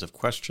these kinds of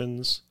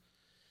questions.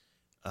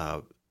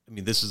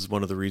 This is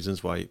one of the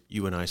reasons why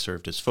you and I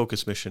served as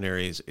focus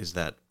missionaries, is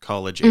that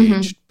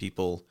college-aged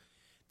people,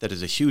 that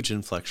is a huge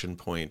inflection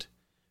point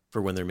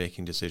for when they're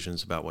making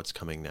decisions about what's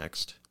coming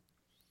next.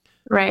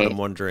 Right. But I'm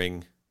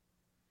wondering,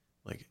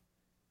 like,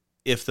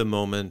 if the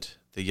moment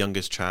the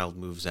youngest child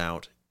moves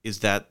out, is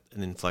that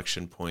an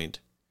inflection point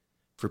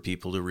for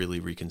people to really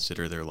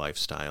reconsider their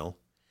lifestyle?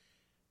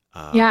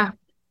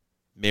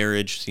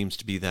 Marriage seems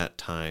to be that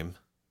time.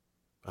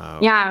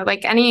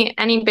 Like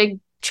any big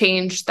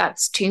change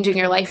that's changing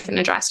your life in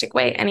a drastic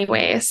way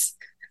anyways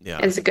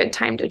is a good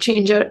time to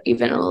change it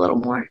even a little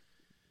more.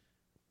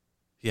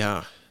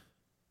 Yeah.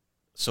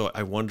 So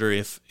I wonder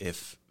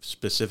if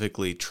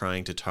specifically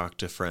trying to talk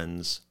to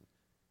friends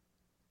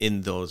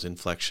in those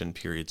inflection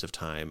periods of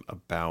time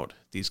about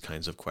these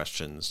kinds of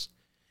questions,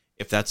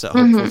 if that's a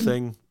hopeful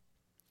thing.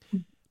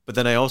 But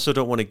then I also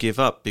don't want to give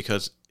up,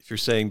 because if you're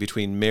saying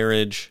between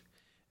marriage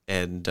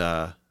and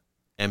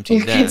empty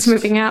your nest, kids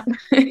moving out,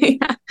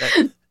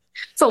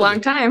 it's a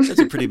long time. That's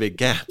a pretty big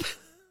gap.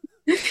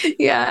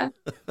 Yeah.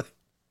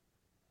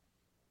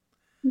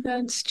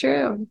 That's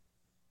true.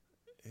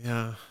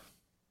 Yeah.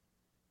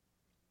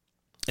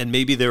 And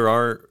maybe there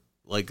are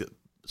like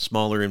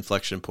smaller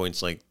inflection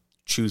points, like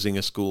choosing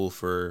a school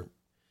for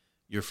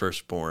your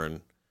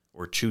firstborn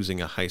or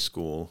choosing a high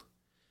school.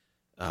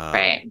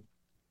 Right.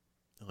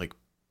 Like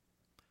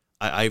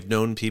I've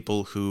known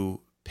people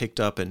who picked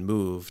up and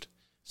moved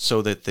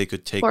so that they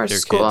could take Or their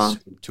school.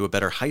 kids to a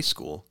better high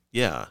school.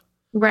 Yeah.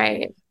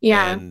 Right.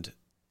 Yeah. And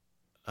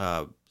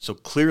so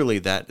clearly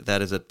that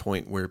is a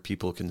point where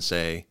people can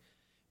say,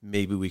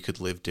 maybe we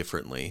could live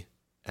differently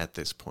at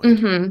this point.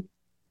 Mm-hmm.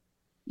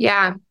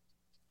 Yeah,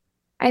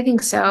 I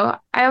think so.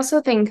 I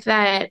also think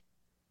that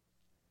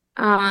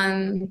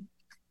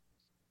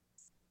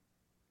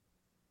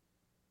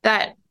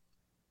that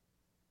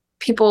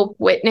people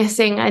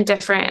witnessing a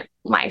different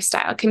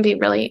lifestyle can be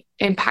really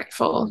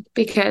impactful,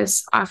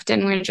 because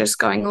often we're just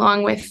going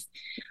along with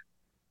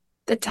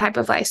the type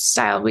of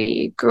lifestyle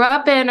we grew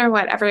up in or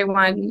what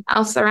everyone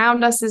else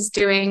around us is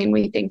doing. And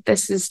we think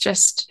this is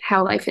just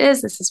how life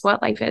is. This is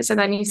what life is. And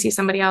then you see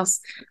somebody else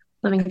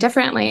living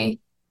differently,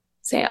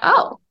 say,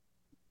 oh,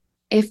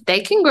 if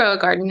they can grow a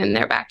garden in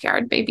their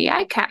backyard, maybe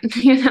I can,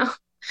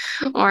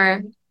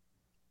 or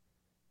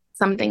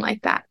something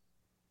like that.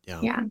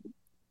 Yeah.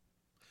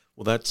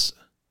 Well, that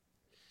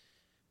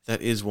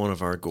is one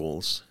of our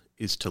goals,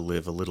 is to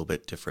live a little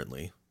bit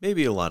differently.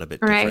 Maybe a lot of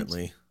bit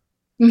differently.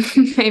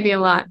 Maybe a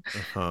lot.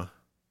 Uh-huh.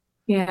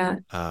 Yeah.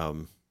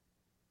 And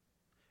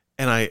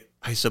I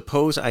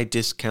suppose I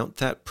discount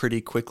that pretty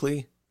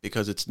quickly,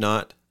 because it's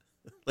not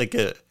like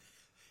it's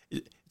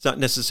not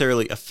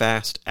necessarily a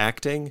fast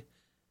acting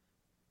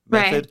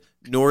method,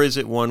 nor is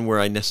it one where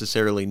I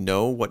necessarily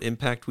know what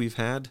impact we've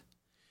had.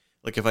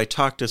 Like if I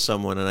talk to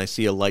someone and I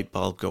see a light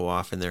bulb go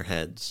off in their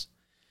heads,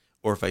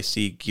 or if I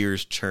see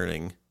gears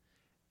churning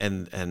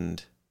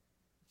and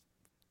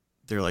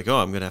they're like, oh,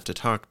 I'm going to have to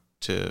talk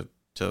to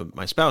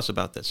my spouse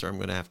about this, or I'm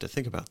going to have to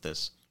think about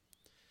this,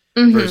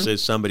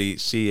 versus somebody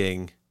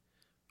seeing,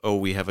 oh,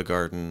 we have a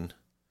garden,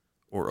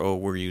 or, oh,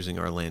 we're using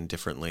our land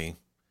differently,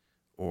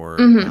 or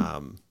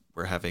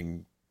we're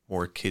having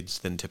more kids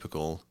than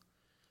typical,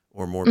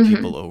 or more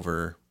people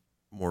over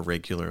more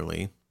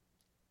regularly.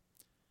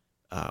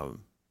 And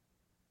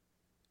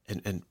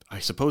I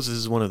suppose this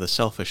is one of the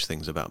selfish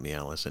things about me,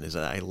 Alison, is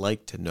that I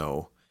like to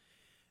know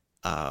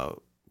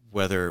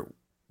whether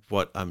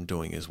what I'm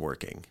doing is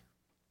working.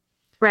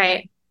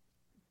 Right.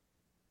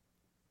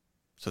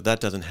 So that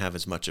doesn't have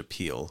as much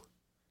appeal,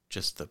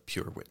 just the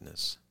pure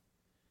witness.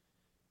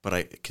 But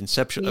I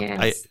conceptually,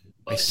 Yes.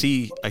 I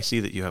see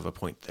that you have a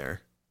point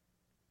there.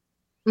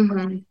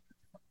 Mm-hmm.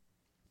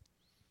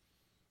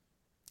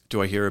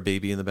 Do I hear a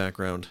baby in the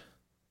background?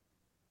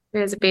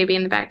 There's a baby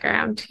in the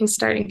background. He's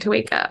starting to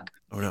wake up.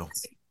 Oh no.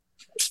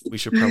 We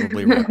should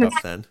probably wrap up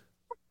then.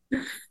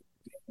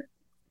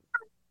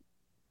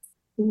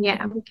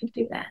 Yeah, we can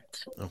do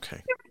that.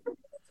 Okay.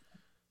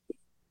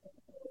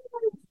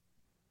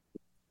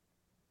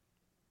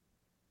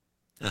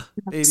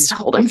 Baby. Just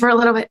hold him for a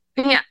little bit.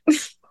 Yeah.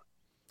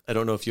 I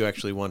don't know if you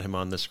actually want him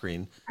on the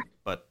screen,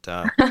 but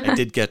I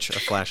did get a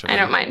flash of him. I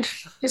don't mind.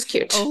 He's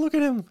cute. Oh, look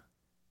at him.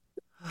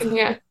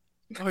 Yeah.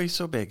 Oh, he's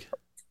so big.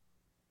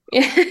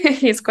 Yeah,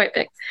 he's quite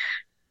big.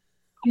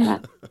 Yeah.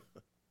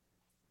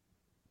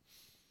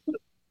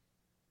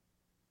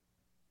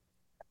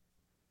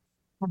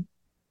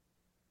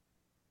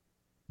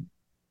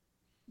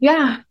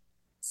 Yeah.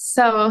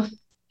 So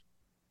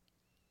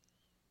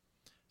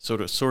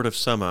to sort of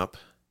sum up,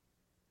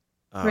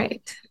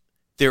 right.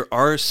 there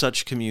are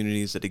such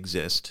communities that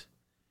exist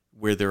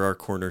where there are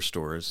corner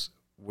stores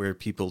where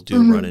people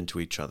do run into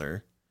each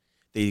other.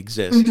 They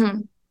exist.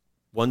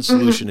 One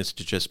solution is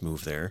to just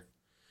move there.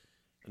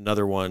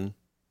 Another one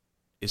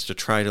is to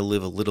try to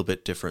live a little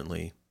bit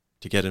differently,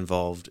 to get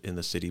involved in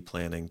the city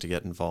planning, to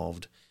get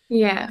involved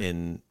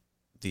in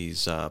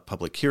these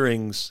public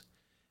hearings,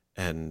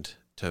 and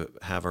to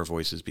have our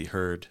voices be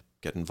heard,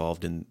 get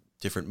involved in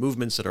different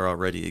movements that are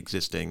already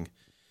existing.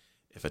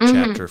 If a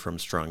chapter from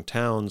Strong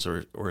Towns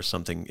or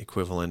something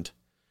equivalent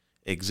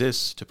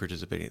exists, to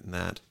participate in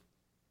that.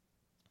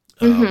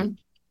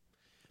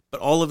 But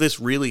all of this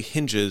really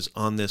hinges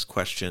on this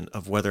question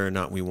of whether or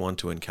not we want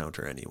to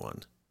encounter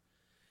anyone.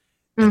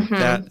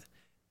 And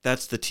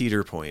that's the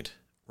teeter point,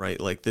 right?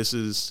 Like this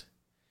is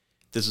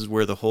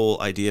where the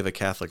whole idea of a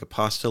Catholic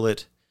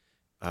apostolate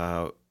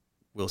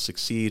will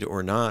succeed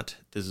or not.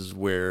 This is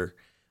where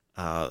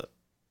the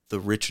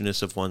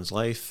richness of one's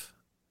life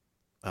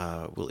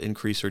will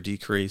increase or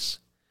decrease.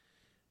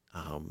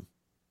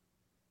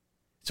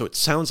 So it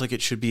sounds like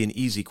it should be an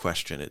easy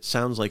question. It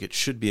sounds like it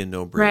should be a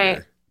no-brainer.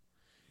 Right.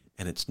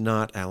 And it's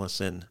not,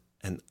 Alison.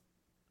 And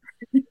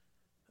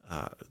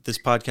this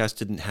podcast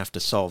didn't have to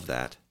solve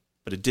that,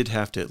 but it did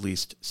have to at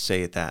least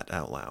say that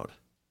out loud.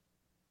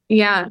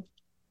 Yeah.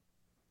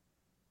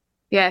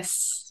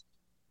 Yes.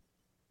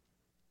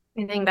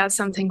 I think that's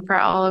something for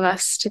all of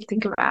us to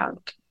think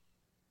about.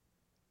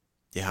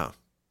 Yeah.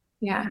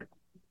 Yeah.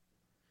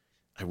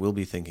 I will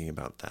be thinking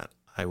about that.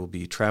 I will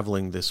be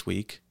traveling this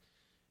week,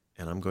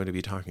 and I'm going to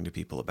be talking to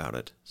people about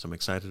it. So I'm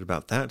excited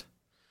about that.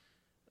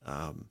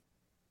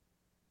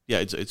 Yeah,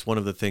 it's one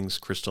of the things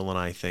Crystal and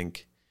I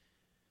think,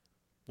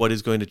 what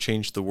is going to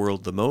change the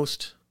world the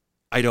most?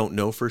 I don't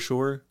know for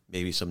sure.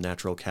 Maybe some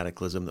natural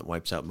cataclysm that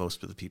wipes out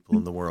most of the people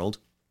in the world.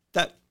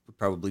 That would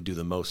probably do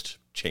the most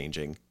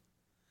changing.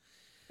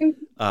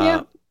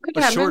 Yeah, could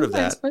but happen, short of I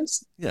that,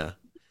 suppose. yeah.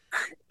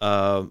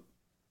 But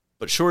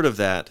short of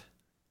that,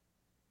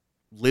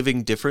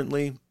 living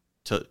differently,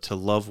 to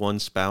love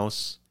one's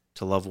spouse,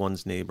 to love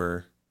one's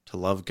neighbor, to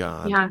love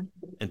God, Yeah.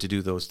 and to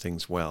do those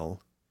things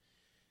well,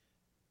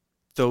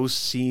 those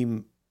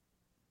seem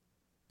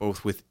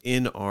both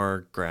within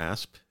our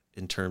grasp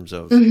in terms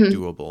of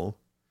doable,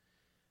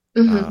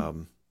 but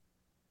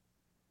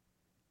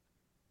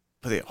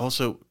they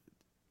also,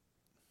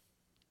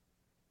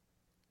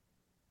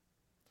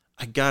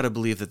 I gotta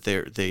believe that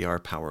they are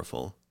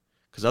powerful,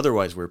 because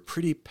otherwise we're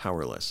pretty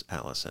powerless,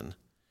 Alison,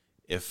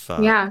 if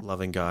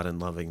loving God and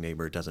loving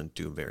neighbor doesn't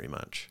do very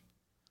much.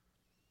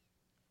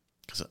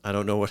 Because I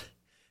don't know what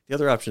the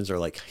other options are,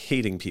 like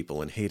hating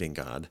people and hating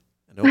God.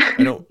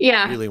 I don't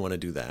Yeah. really want to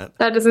do that.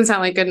 That doesn't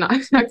sound like a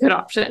good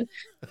option.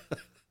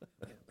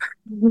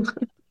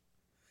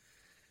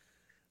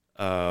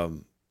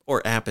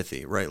 Or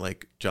apathy, right?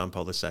 Like John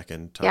Paul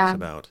II talks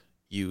about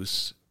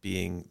use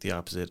being the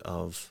opposite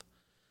of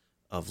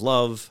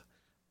love.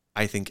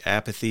 I think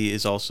apathy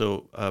is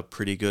also a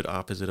pretty good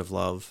opposite of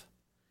love.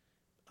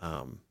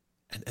 And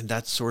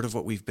that's sort of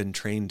what we've been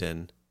trained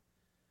in.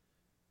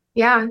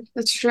 Yeah,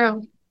 that's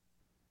true.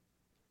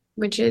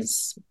 Which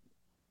is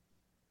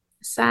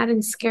a sad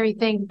and scary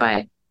thing,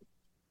 but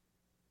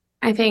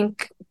I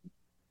think,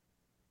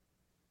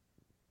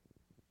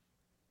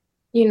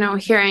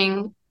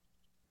 hearing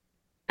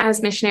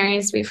as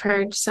missionaries, we've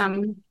heard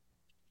some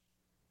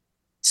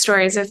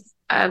stories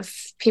of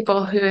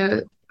people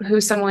who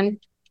someone,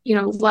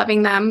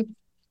 loving them,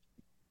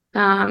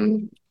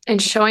 and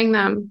showing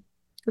them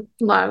the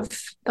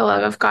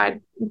love of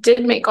God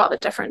did make all the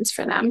difference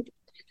for them.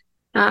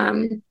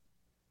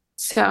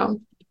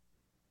 So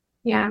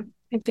yeah,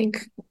 I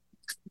think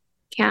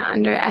can't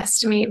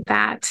underestimate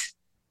that.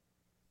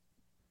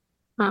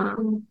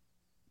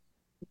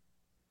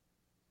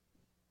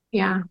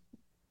 Yeah.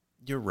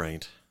 You're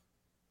right.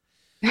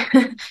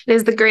 It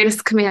is the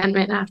greatest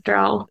commandment after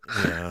all.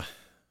 Yeah.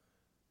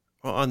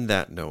 Well, on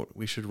that note,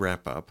 we should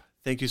wrap up.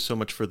 Thank you so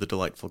much for the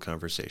delightful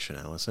conversation,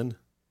 Alison.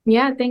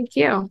 Yeah, thank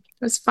you.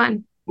 It was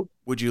fun.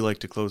 Would you like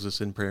to close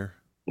us in prayer?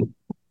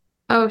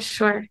 Oh,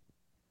 sure.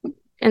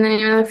 In the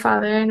name of the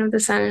Father, and of the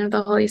Son, and of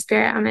the Holy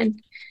Spirit.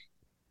 Amen.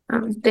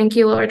 Thank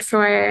you, Lord,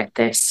 for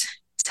this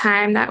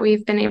time that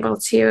we've been able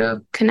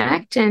to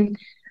connect and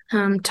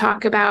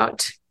talk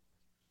about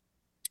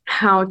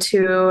how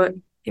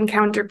to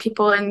encounter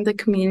people in the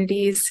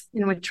communities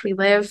in which we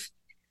live.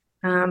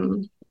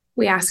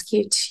 We ask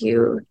you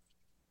to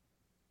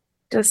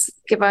just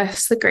give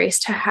us the grace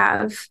to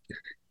have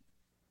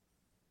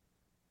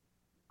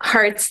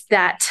hearts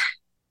that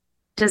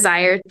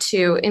desire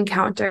to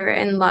encounter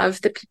and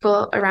love the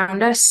people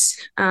around us,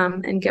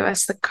 and give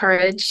us the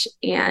courage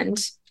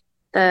and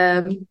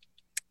the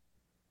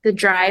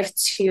drive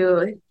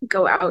to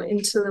go out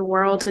into the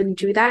world and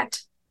do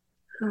that.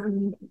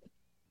 And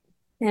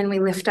we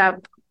lift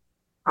up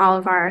all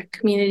of our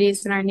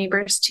communities and our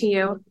neighbors to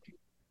you,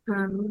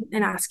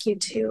 and ask you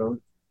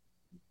to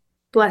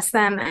bless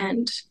them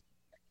and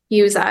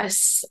use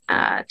us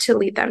to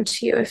lead them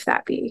to you, if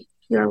that be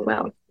your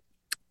will.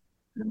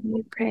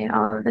 We pray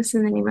all of this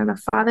in the name of the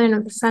Father, and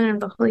of the Son, and of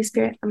the Holy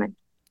Spirit. Amen.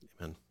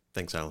 Amen.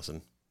 Thanks,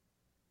 Alison.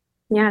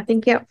 Yeah,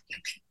 thank you.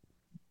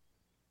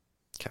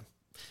 Okay.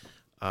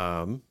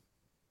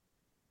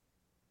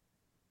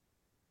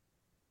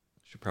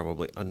 Should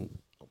probably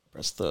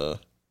press the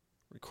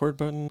record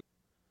button.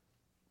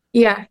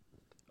 Yeah.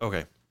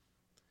 Okay.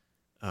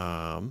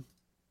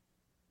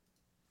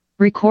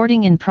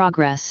 Recording in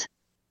progress.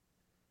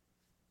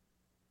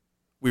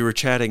 We were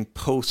chatting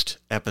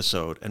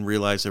post-episode and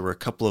realized there were a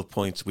couple of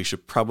points we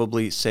should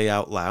probably say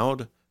out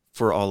loud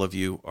for all of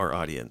you, our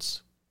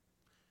audience.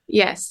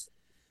 Yes.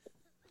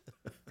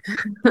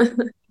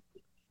 Do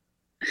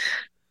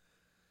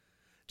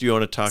you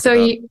want to talk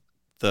about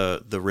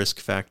the risk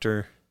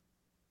factor?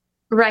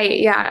 Right,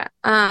 yeah.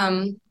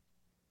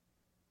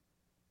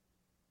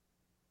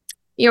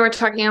 You were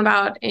talking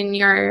about in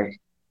your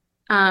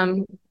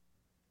in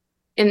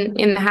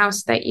the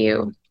house that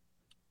you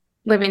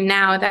live in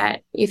now,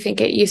 that you think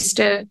there used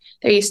to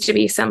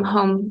be some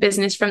home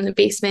business from the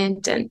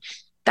basement, and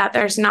that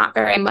there's not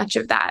very much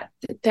of that.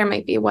 There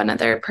might be one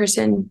other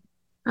person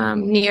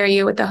near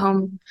you with the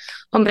home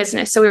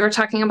business. So we were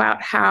talking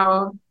about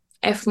how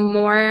if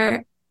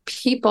more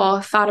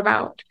people thought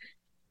about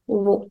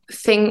what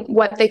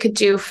they could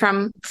do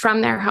from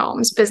their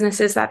homes,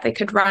 businesses that they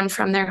could run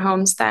from their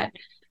homes, that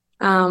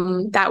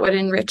would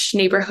enrich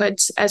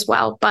neighborhoods as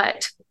well.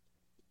 But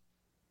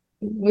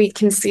we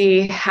can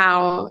see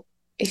how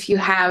if you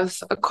have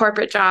a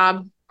corporate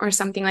job or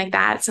something like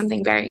that,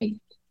 something very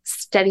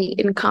steady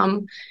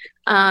income,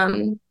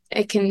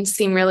 it can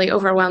seem really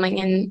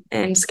overwhelming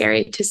and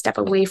scary to step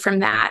away from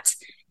that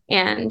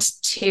and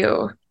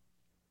to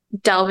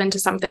delve into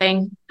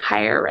something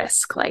higher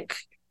risk, like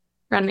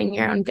running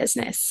your own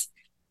business.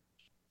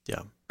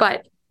 Yeah.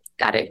 But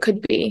that it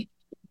could be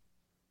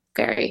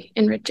very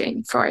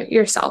enriching for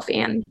yourself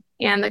and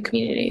the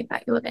community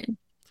that you live in.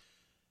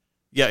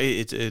 Yeah,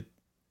 it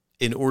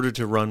in order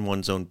to run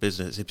one's own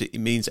business, it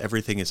means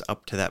everything is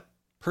up to that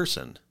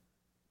person,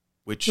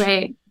 which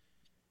Right.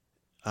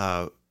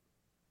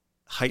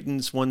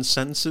 Heightens one's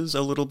senses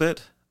a little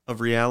bit of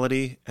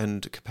reality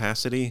and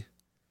capacity,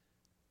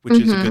 which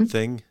is a good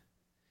thing.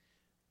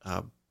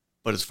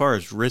 But as far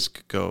as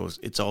risk goes,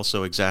 it's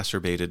also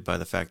exacerbated by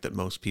the fact that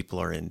most people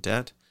are in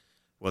debt,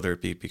 whether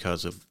it be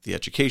because of the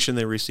education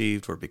they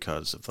received, or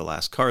because of the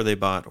last car they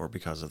bought, or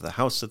because of the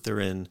house that they're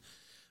in,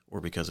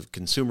 or because of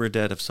consumer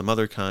debt of some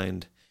other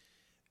kind.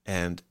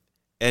 And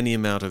any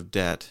amount of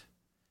debt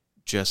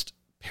just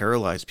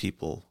paralyzes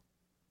people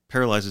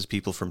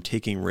from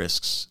taking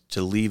risks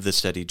to leave the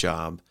steady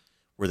job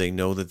where they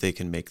know that they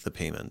can make the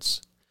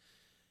payments.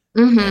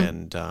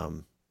 And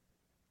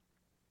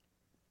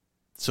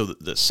so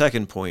the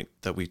second point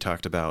that we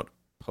talked about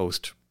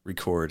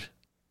post-record,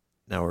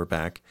 now we're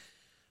back,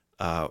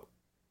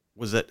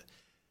 was that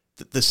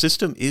the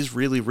system is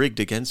really rigged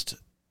against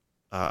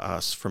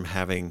us from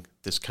having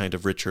this kind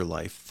of richer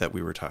life that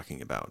we were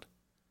talking about.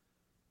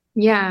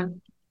 Yeah.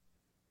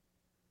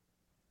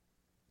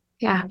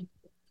 Yeah.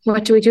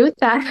 What do we do with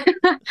that?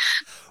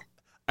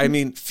 I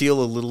mean,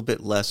 feel a little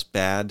bit less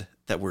bad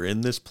that we're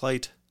in this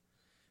plight.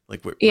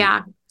 Like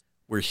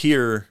we're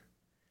here,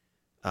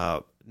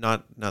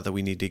 not that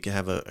we need to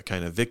have a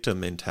kind of victim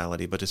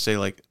mentality, but to say,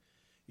 like,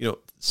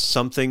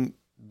 something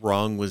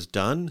wrong was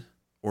done,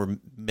 or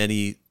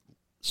many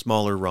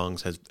smaller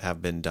wrongs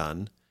have been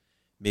done,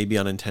 maybe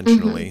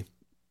unintentionally.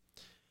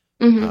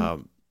 But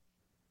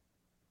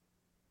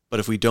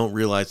if we don't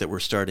realize that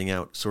we're starting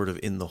out sort of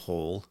in the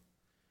hole,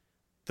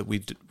 that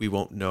we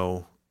won't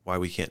know why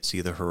we can't see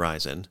the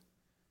horizon,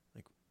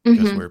 like,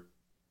 because we're,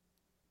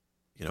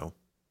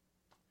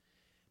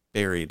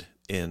 buried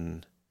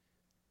in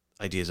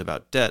ideas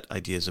about debt,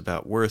 ideas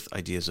about worth,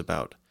 ideas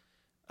about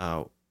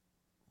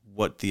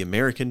what the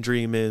American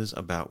dream is,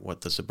 about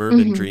what the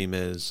suburban dream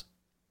is,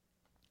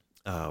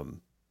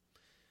 about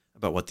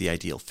what the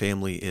ideal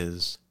family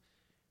is,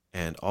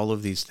 and all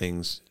of these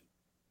things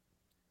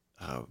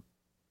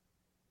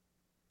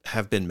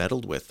have been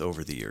meddled with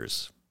over the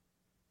years.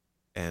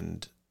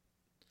 And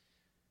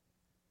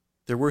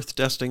they're worth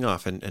dusting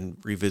off and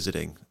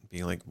revisiting,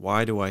 being like,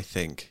 why do I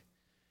think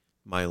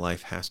my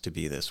life has to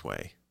be this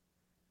way?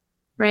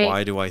 Right.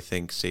 Why do I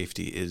think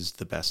safety is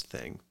the best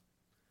thing?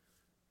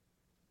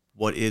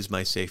 What is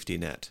my safety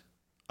net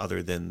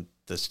other than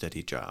the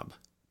steady job?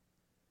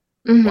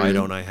 Why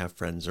don't I have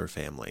friends or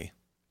family?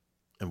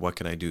 And what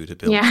can I do to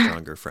build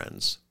stronger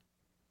friends?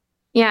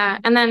 Yeah.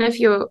 And then if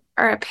you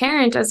are a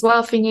parent as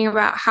well, thinking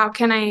about how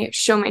can I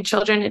show my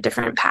children a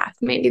different path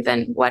maybe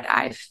than what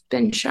I've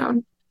been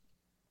shown,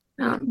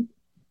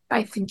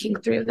 by thinking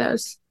through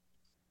those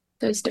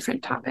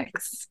different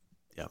topics.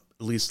 Yeah.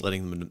 At least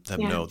letting them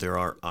know there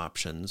are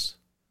options.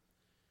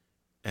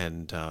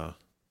 And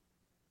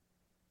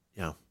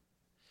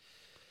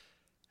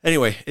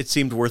anyway, it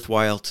seemed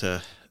worthwhile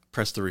to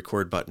press the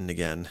record button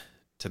again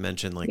to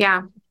mention, like,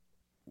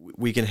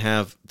 we can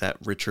have that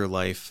richer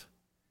life.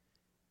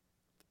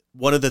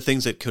 One of the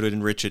things that could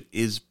enrich it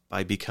is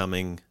by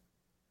becoming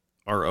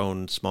our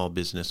own small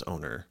business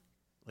owner,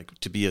 like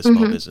to be a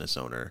small business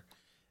owner.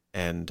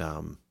 And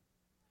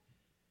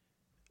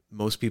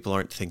most people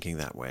aren't thinking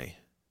that way.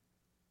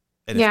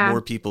 And if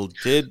more people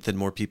did, then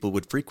more people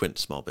would frequent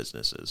small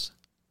businesses.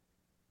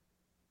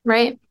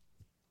 Right.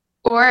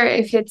 Or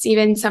if it's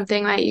even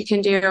something that you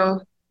can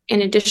do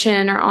in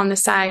addition or on the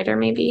side, or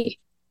maybe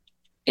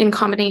in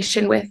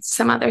combination with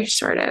some other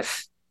sort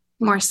of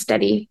more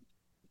steady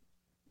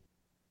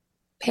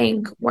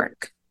paying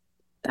work,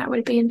 that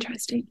would be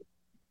interesting.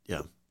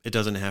 Yeah. It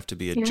doesn't have to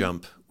be a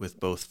jump with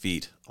both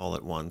feet all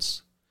at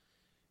once.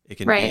 It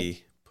can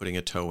be putting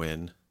a toe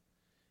in,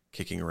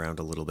 kicking around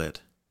a little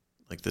bit.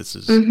 Like, this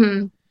is,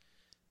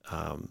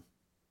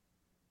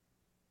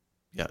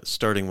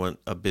 starting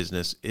a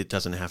business, it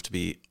doesn't have to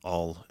be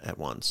all at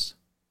once.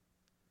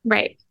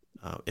 Right.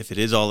 If it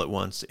is all at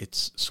once,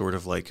 it's sort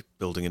of like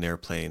building an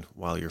airplane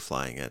while you're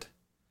flying it.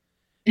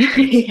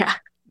 Yeah.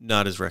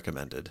 Not as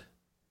recommended.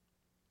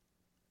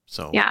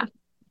 So. Yeah.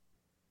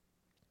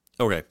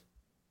 Okay.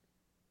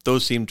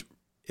 Those seemed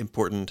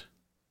important.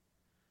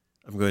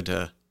 I'm going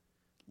to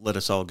let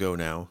us all go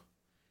now.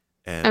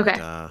 And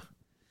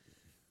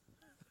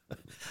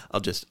I'll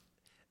just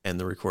end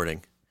the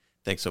recording.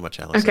 Thanks so much,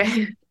 Alison.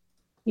 Okay.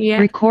 Yeah.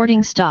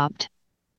 Recording stopped.